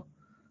Sigmar.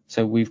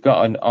 So we've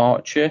got an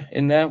Archer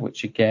in there,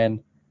 which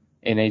again,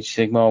 in Age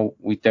of Sigmar,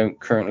 we don't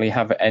currently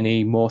have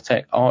any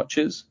Mortek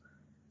Archers.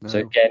 No. So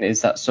again,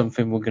 is that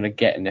something we're going to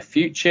get in the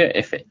future?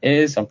 If it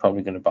is, I'm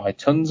probably going to buy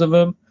tons of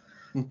them.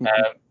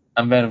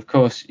 And then, of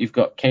course, you've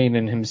got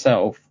Kanan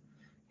himself,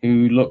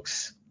 who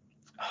looks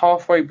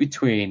halfway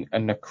between a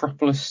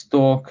Necropolis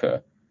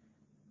Stalker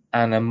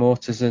and a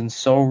Mortizan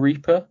Soul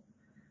Reaper.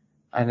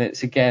 And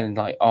it's again,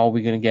 like, are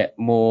we going to get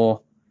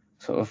more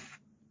sort of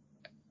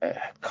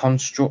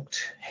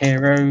construct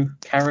hero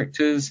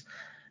characters?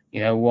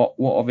 What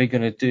are they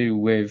going to do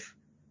with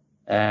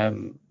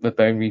the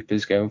Bone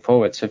Reapers going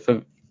forward? So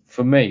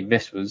for me,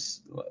 this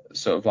was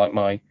sort of like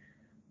my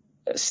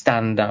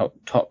standout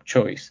top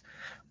choice.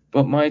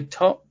 But my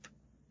top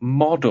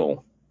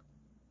model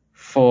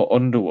for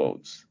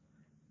Underworlds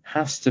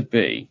has to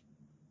be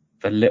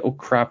the little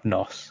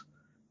Krabnos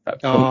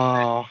that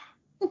comes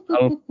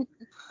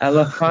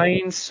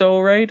Elephine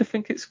Soul Raid, I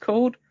think it's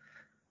called.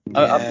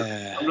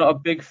 Yeah. I'm not a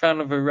big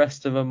fan of the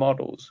rest of the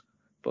models,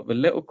 but the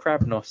little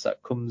Krabnos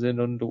that comes in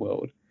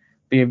Underworld,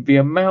 the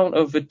amount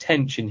of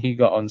attention he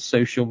got on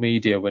social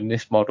media when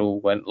this model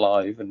went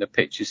live and the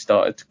pictures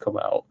started to come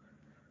out,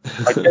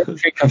 I don't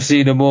think I've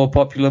seen a more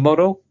popular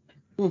model.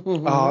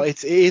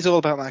 It is all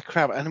about that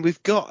crab, and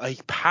we've got a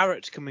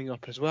parrot coming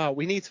up as well.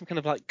 We need some kind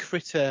of like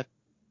critter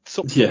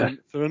supplement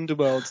for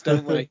Underworlds,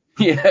 don't we?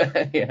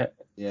 Yeah,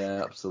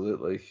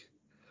 absolutely.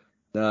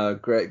 No,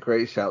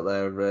 great shout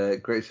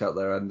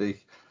there,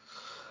 Andy.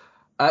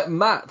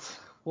 Matt,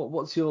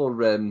 what's your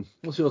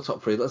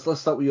top three? Let's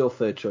start with your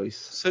third choice.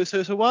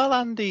 So while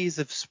Andy's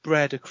have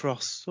spread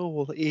across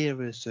all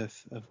eras of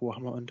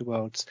Warhammer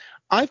Underworlds,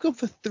 I've gone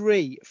for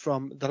three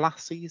from the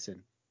last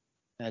season.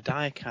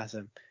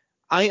 Diachasm.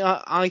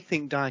 I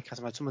think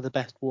Diachasm had some of the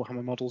best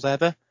Warhammer models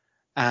ever,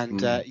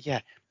 and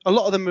a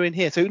lot of them are in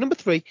here. So number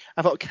three,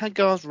 I've got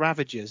Khadgar's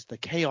Ravagers, the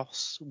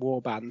Chaos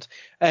Warband,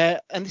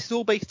 and this is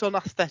all based on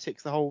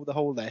aesthetics. The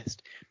whole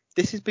list.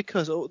 This is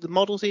because all the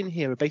models in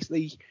here are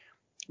basically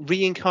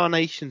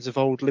reincarnations of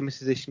old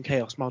limited edition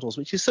Chaos models,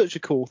 which is such a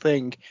cool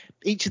thing.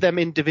 Each of them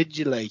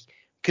individually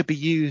could be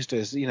used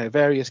as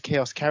various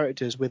Chaos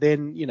characters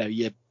within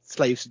your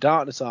Slaves to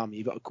Darkness army.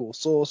 You've got a cool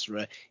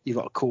sorcerer, you've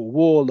got a cool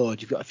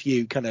warlord, you've got a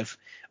few kind of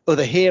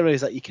other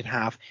heroes that you can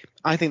have.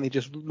 I think they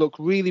just look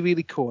really,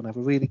 really cool and have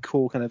a really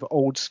cool kind of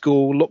old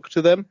school look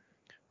to them,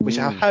 which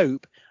I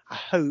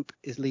hope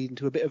is leading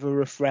to a bit of a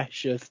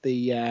refresh of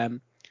the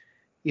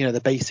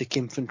the basic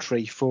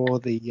infantry for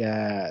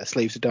the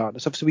Slaves of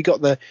Darkness. Obviously, we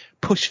got the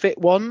push fit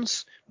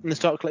ones in the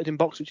start collecting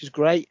box, which is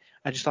great.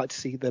 I just like to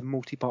see the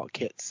multi-part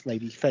kits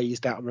maybe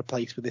phased out and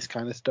replaced with this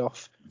kind of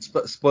stuff.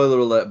 Spoiler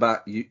alert,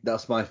 Matt,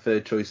 that's my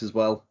third choice as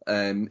well.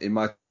 In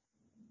my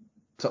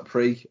top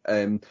three,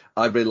 I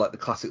really like the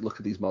classic look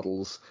of these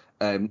models.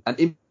 And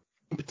in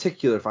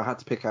particular, if I had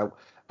to pick out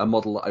a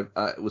model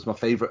that was my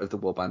favourite of the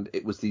warband,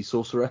 it was the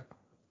Sorcerer.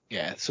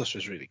 Yeah, the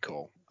Sorcerer's really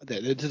cool.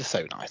 They're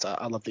so nice.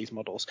 I love these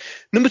models.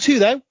 Number two,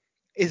 though,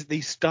 is the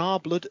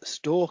Starblood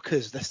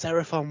Stalkers, the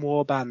Seraphon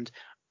Warband.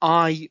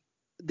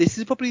 This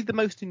is probably the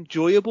most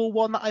enjoyable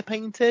one that I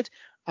painted,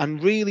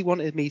 and really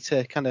wanted me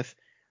to kind of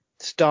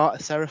start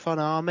a Seraphon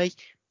army.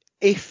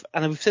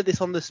 And we've said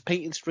this on this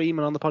painting stream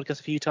and on the podcast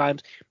a few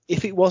times,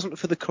 if it wasn't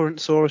for the current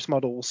Saurus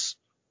models,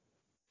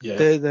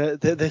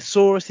 the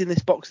Saurus in this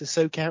box is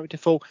so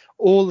characterful.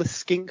 All the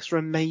skinks are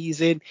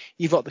amazing.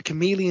 You've got the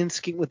chameleon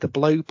skink with the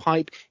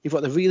blowpipe. You've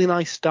got the really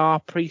nice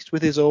Star Priest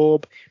with his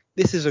orb.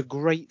 This is a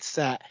great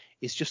set.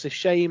 It's just a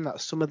shame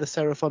that some of the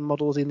Seraphon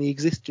models in the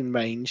existing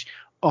range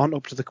aren't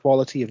up to the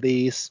quality of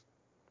these.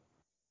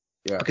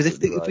 Yeah, because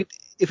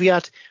if we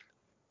had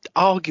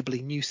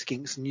arguably new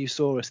skinks and new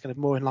Saurus kind of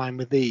more in line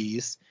with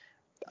these,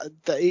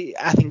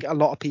 I think a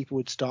lot of people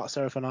would start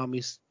Seraphon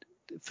armies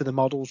for the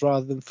models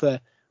rather than for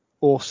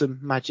awesome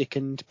magic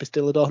and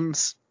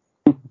Bastillodons.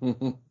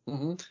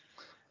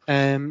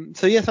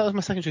 So yes, that was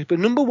my second choice. But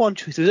number one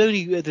choice,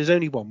 there's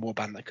only one more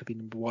band that could be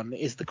number one.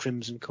 It is the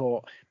Crimson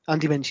Court.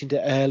 Andy mentioned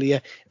it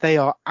earlier. They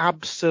are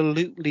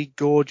absolutely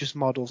gorgeous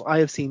models. I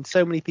have seen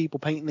so many people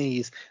paint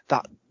these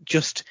that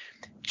just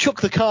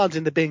chuck the cards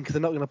in the bin because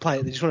they're not going to play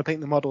it. They just want to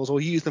paint the models, or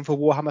use them for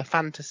Warhammer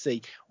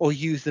Fantasy, or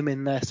use them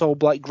in their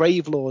Soulblight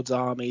Gravelords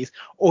armies,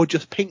 or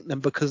just paint them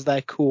because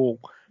they're cool.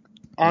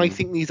 I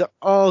think these are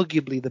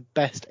arguably the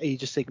best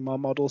Age of Sigmar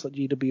models that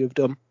GW have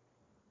done.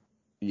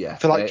 Yeah.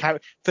 For kind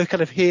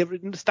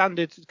of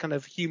standard kind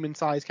of human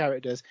sized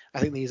characters, I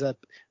think these are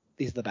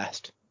the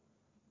best.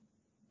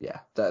 Yeah,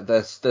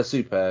 they're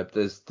superb.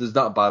 There's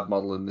not a bad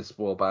model in this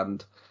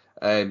warband.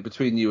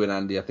 Between you and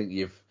Andy, I think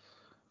you've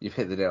you've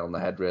hit the nail on the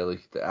head. Really,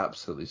 they're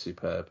absolutely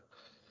superb.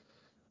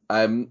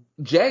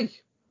 Jay,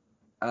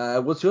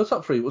 what's your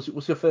top three? What's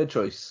your third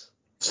choice?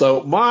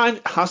 So mine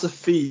has a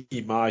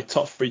theme, my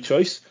top three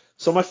choice.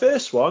 So my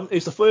first one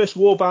is the first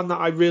warband that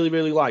I really,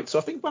 really liked. So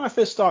I think when I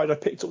first started, I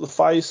picked up the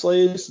Fire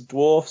Slayers, the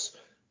Dwarfs,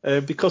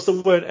 because there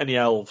weren't any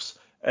elves.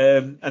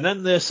 And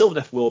then the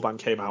Sylvaneth warband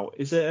came out.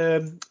 Is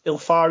it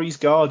Ilfari's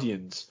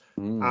Guardians?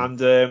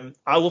 And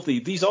I love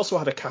these. These also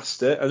had a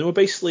caster, and they were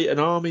basically an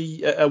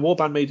army, a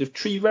warband made of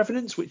Tree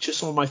Revenants, which are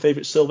some of my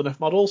favourite Sylvaneth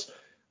models.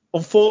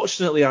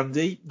 Unfortunately,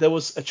 Andy, there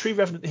was a Tree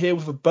Revenant here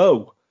with a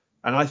bow.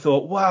 And I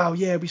thought, wow,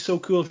 yeah, it'd be so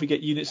cool if we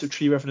get units of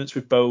Tree Revenants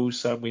with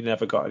bows, and we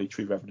never got any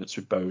Tree Revenants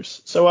with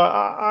bows. So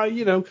I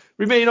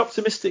remain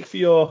optimistic for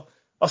your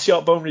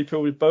Ossiarch Bone Reaper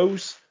with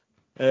bows,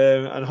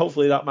 and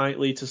hopefully that might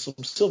lead to some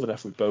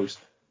Sylvaneth with bows.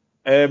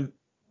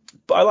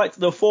 But I liked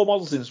the 4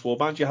 models in this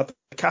warband. You had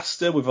the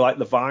caster with like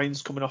the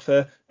vines coming off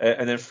her,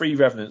 and then 3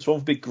 Revenants, one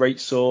with a big great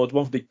sword,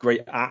 one with a big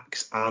great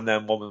axe, and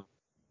then one with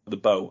the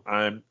bow.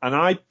 And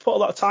I put a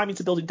lot of time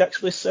into building decks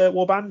for this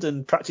warband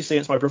and practiced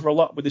against my brother a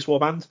lot with this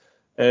warband.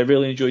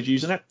 Really enjoyed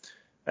using it.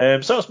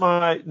 So that's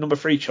my number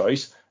 3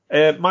 choice.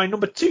 My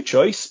number 2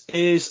 choice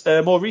is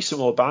a more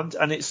recent warband,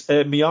 and it's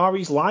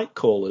Miari's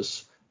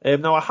Lightcallers.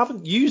 Now, I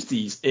haven't used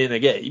these in a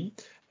game,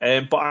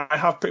 but I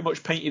have pretty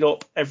much painted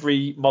up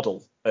every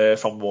model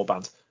from the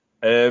warband.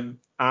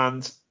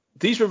 And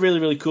these were really,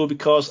 really cool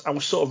because I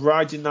was sort of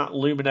riding that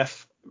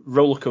Lumineth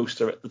roller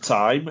coaster at the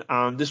time,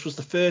 and this was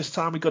the first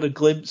time we got a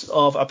glimpse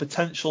of a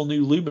potential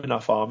new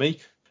Lumineth army,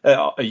 the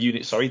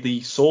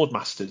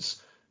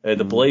Swordmasters.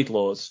 The Blade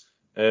Lords.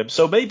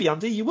 So maybe,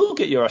 Andy, you will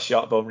get your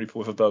Ossiarch Bone Reaper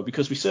with a bow,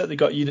 because we certainly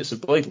got units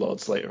of Blade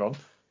Lords later on.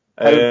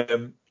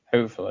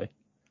 Hopefully.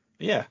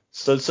 Yeah.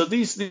 So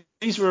these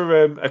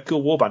were a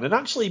cool warband. And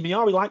actually,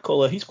 Miari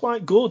Lightcaller, he's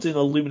quite good in a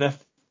Lumineth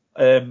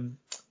A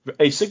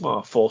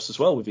Sigmar force as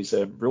well with his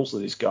rules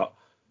that he's got.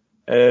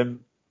 And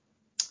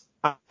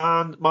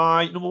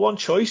my number 1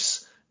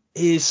 choice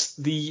is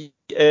the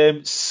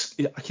I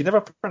can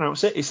never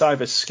pronounce it. It's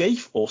either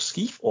Skeef or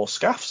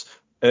Scaffs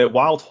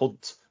Wild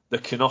Hunt. The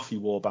Kenofi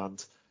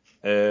warband.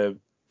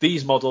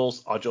 These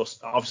models are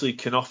just obviously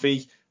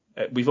Kenofi.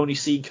 We've only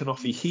seen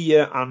Kenofi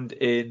here and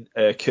in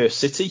Curse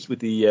City with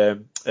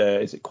the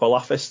is it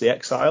Quel'Athas, the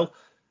Exile.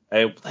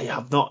 They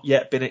have not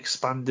yet been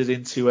expanded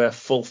into a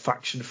full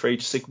faction for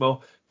Age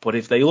Sigmar, but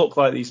if they look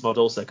like these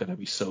models, they're going to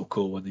be so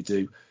cool when they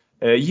do.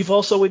 You've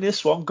also in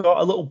this one got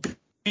a little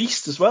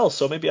beast as well,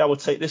 so maybe I would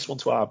take this one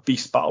to our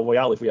Beast Battle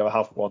Royale if we ever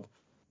have one.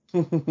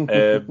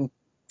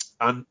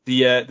 And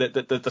the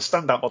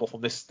standout model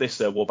from this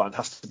warband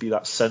has to be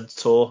that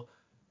Centaur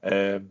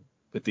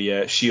with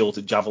the shield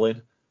and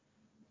javelin.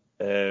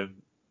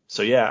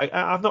 So yeah,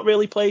 I've not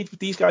really played with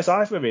these guys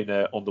either in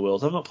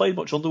Underworlds. I've not played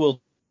much Underworlds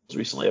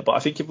recently, but I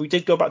think if we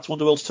did go back to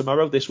Underworlds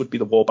tomorrow, this would be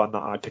the warband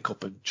that I'd pick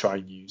up and try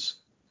and use.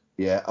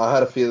 Yeah, I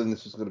had a feeling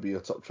this was going to be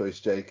your top choice,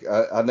 Jake.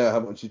 I know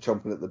how much you're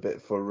chomping at the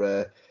bit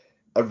for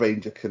a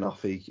Ranger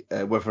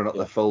Kenofi, whether or not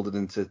they're folded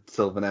into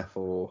Sylvaneth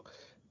or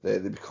they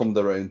become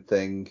their own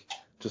thing.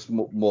 Just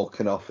more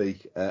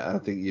Kenofi, and I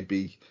think you'd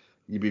be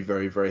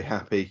very, very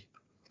happy.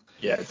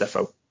 Yeah,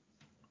 defo.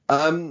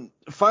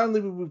 Finally,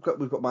 we've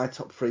got my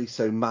top 3.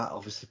 So Matt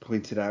obviously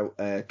pointed out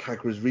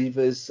Kagra's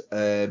Reavers.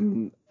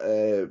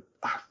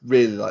 I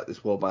really like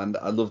this warband.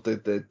 I love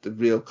the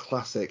real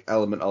classic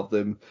element of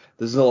them.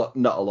 There's not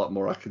a lot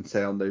more I can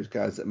say on those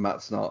guys that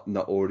Matt's not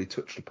already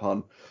touched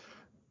upon.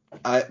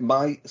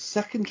 My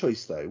second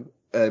choice though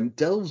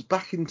delves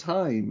back in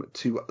time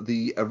to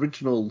the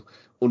original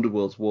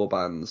Underworld's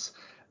warbands.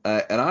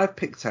 And I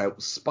picked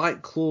out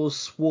Spikeclaw's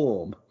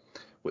Swarm,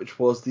 which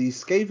was the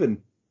Skaven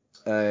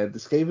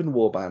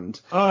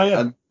warband. Oh yeah.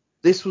 And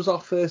this was our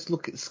first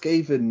look at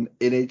Skaven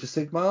in Age of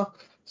Sigmar.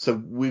 So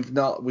we've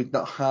not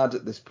had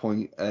at this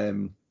point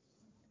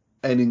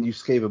any new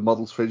Skaven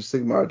models for Age of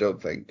Sigmar, I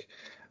don't think.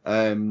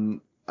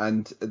 And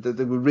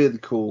they were really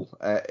cool.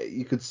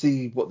 You could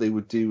see what they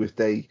would do if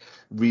they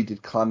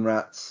redid Clan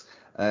Rats.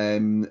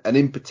 And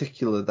in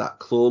particular that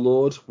Claw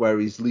Lord where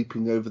he's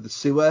leaping over the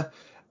sewer.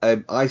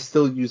 I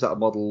still use that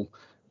model.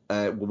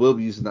 Will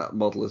be using that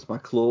model as my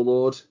Claw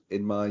Lord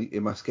in my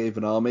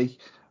Skaven army,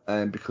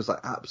 because I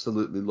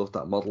absolutely love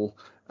that model.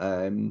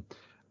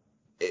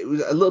 It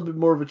was a little bit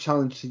more of a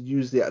challenge to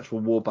use the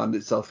actual warband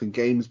itself in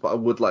games, but I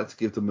would like to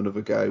give them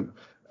another go.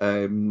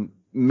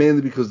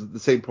 Mainly because of the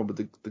same problem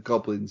with the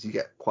goblins. You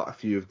get quite a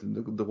few of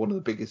them. They're one of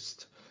the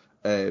biggest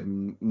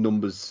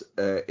numbers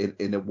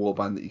in a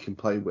warband that you can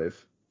play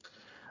with.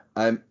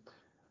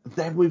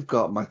 Then we've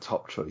got my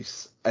top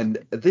choice, and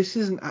this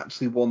isn't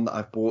actually one that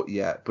I've bought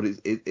yet, but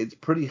it's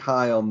pretty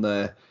high on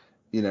the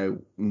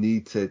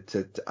need to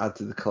add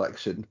to the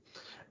collection,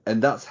 and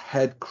that's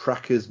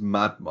Headcracker's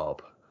Mad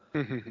Mob.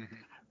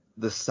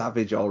 The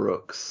Savage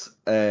Aurochs.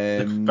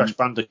 Crash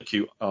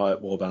Bandicoot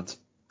warband.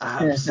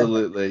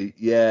 Absolutely,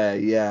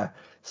 yeah.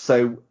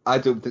 So I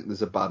don't think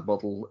there's a bad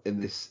model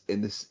in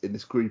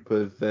this group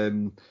of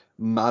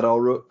mad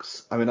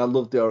Aurochs. I mean, I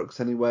love the Aurochs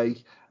anyway.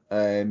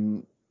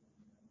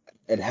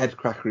 And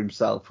Headcracker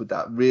himself with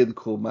that really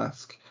cool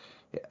mask.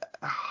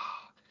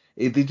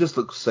 they just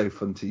look so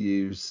fun to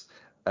use.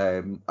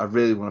 I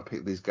really want to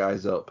pick these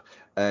guys up.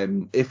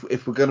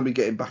 If we're going to be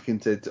getting back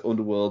into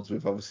Underworlds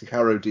with obviously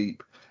Harrow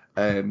Deep,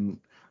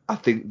 I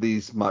think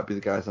these might be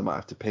the guys I might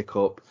have to pick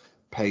up,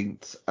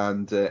 paint,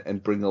 and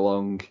bring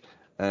along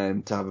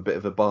to have a bit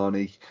of a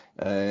Barney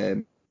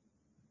under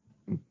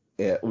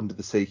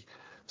the sea.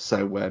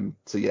 So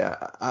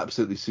yeah,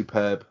 absolutely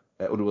superb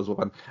Underworld's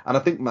Warband. And I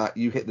think, Matt,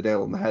 you hit the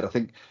nail on the head. I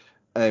think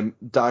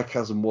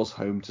Diachasm was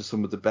home to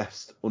some of the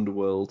best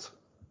Underworld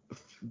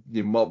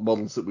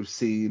models that we've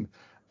seen.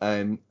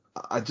 I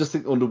just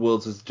think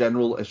Underworlds as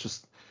general, it's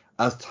just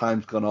as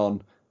time's gone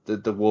on, the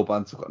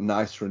warbands have got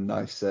nicer and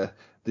nicer.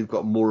 They've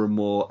got more and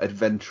more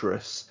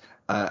adventurous,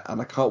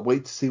 and I can't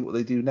wait to see what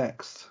they do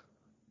next.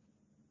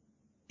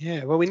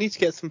 Yeah, well, we need to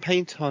get some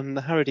paint on the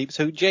Harrow Deep.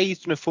 So Jay's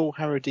done a full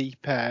Harrow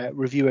Deep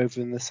review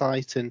over on the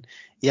site, and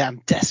yeah,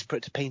 I'm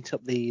desperate to paint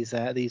up these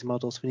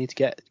models. We need to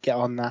get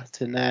on that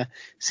and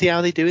see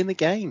how they do in the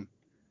game.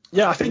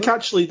 Yeah, I think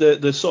actually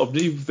the sort of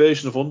new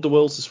version of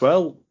Underworlds as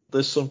well,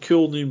 there's some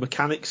cool new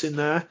mechanics in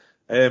there.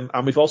 And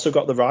we've also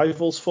got the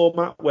Rivals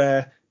format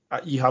where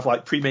you have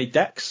like pre-made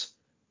decks,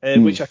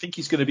 which I think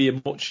is going to be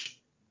a much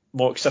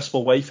more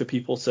accessible way for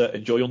people to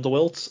enjoy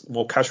Underworlds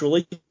more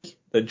casually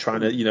than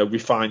trying to,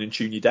 refine and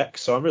tune your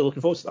decks. So I'm really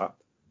looking forward to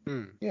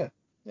that.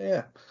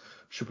 Yeah.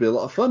 Should be a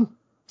lot of fun.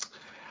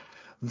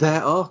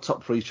 There are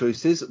top 3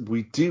 choices.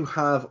 We do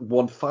have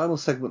one final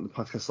segment of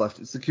the podcast left.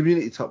 It's the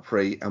community top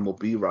 3, and we'll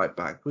be right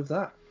back with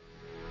that.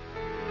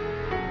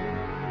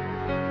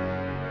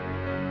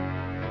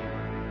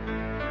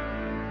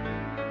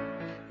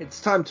 It's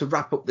time to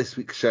wrap up this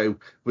week's show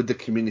with the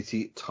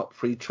community top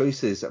 3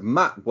 choices.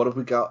 Matt, what have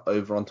we got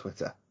over on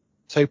Twitter?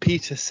 So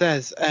Peter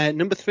says,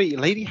 number 3,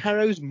 Lady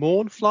Harrow's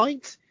Morn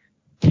Flight,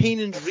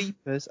 Canaan's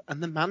Reapers,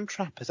 and the Man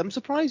Trappers. I'm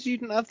surprised you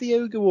didn't have the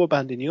Ogre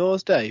Warband in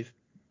yours, Dave.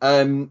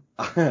 I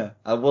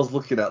was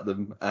looking at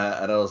them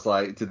and I was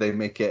like, did they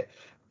make it?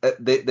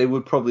 They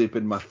would probably have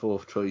been my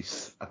 4th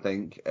choice, I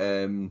think.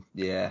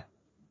 Yeah,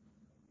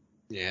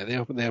 they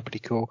are pretty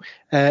cool.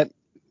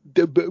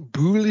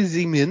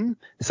 Bulizimin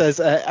says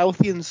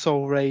Althean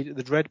Soul Raid,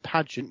 the Dread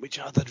Pageant,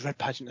 the Dread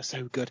Pageant are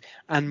so good,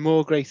 and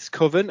Morgrace's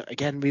Coven,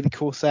 again really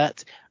cool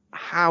set.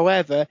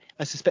 However,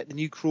 I suspect the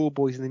new Crawl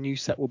Boys in the new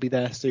set will be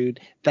there soon.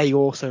 They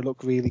also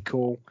look really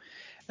cool.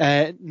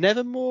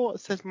 Nevermore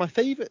says my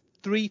favourite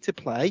 3 to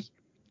play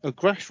are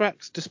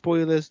Grashrax,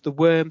 Despoilers, the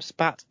Worm,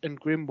 Spat,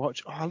 and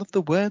Grimwatch. Oh, I love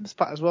the Worm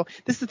Spat as well.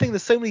 This is the thing,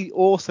 there's so many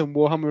awesome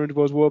Warhammer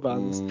Underworld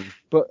warbands.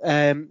 But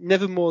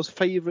Nevermore's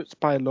favourites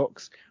by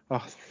looks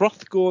are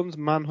Hrothgorn's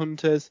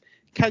Manhunters,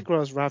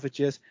 Kagrar's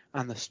Ravagers,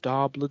 and the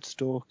Starblood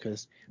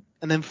Stalkers.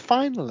 And then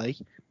finally,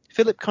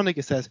 Philip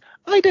Coniger says,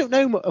 I don't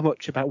know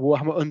much about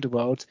Warhammer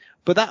Underworld,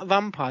 but that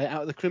vampire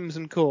out of the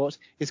Crimson Court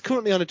is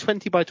currently on a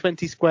 20 by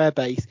 20 square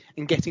base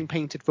and getting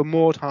painted for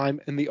more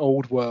time in the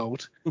old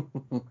world.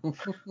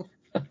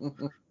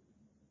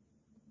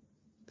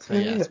 So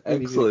yeah, it's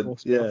really, excellent. really cool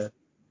stuff. Yeah,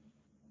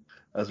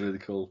 that's really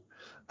cool.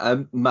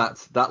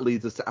 Matt, that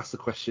leads us to ask the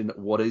question,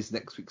 what is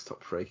next week's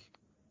top 3?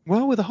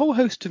 Well, with a whole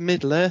host of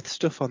Middle-earth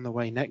stuff on the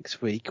way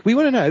next week, we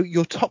want to know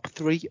your top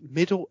 3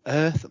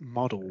 Middle-earth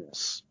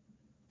models.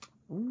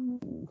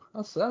 Ooh,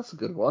 that's a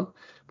good one.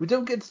 We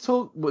don't get to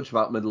talk much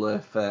about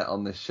Middle-earth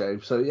on this show,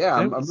 so yeah,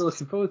 I'm really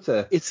looking forward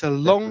to. It's a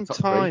long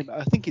time.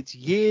 I think it's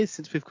years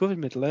since we've covered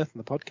Middle-earth on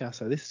the podcast,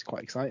 so this is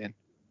quite exciting.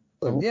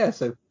 Yeah,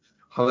 so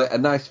have a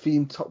nice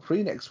themed top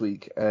 3 next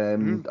week.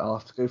 I'll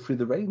have to go through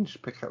the range,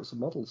 pick out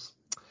some models.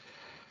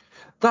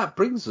 That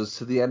brings us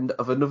to the end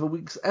of another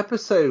week's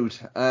episode.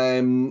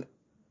 Can't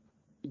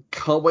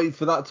wait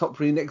for that top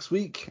 3 next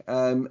week,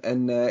 and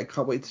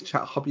can't wait to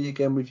chat hobby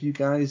again with you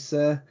guys.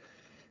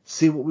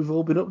 See what we've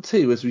all been up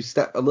to as we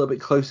step a little bit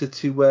closer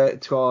to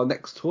our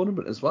next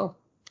tournament as well.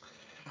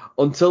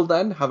 Until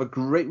then, have a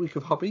great week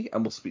of hobby,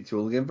 and we'll speak to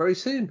you all again very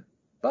soon.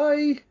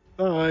 Bye.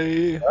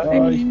 Bye.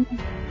 Bye.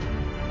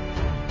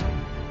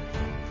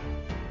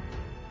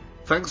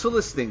 Thanks for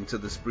listening to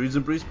the Sprues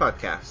and Brews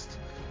podcast.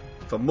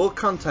 For more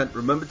content,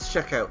 remember to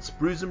check out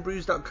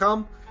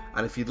spruesandbrews.com,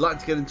 and if you'd like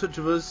to get in touch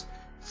with us,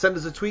 send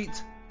us a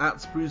tweet at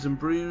Sprues and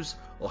Brews,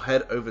 or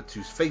head over to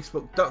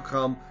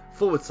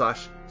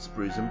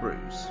facebook.com/Sprues and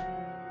Brews.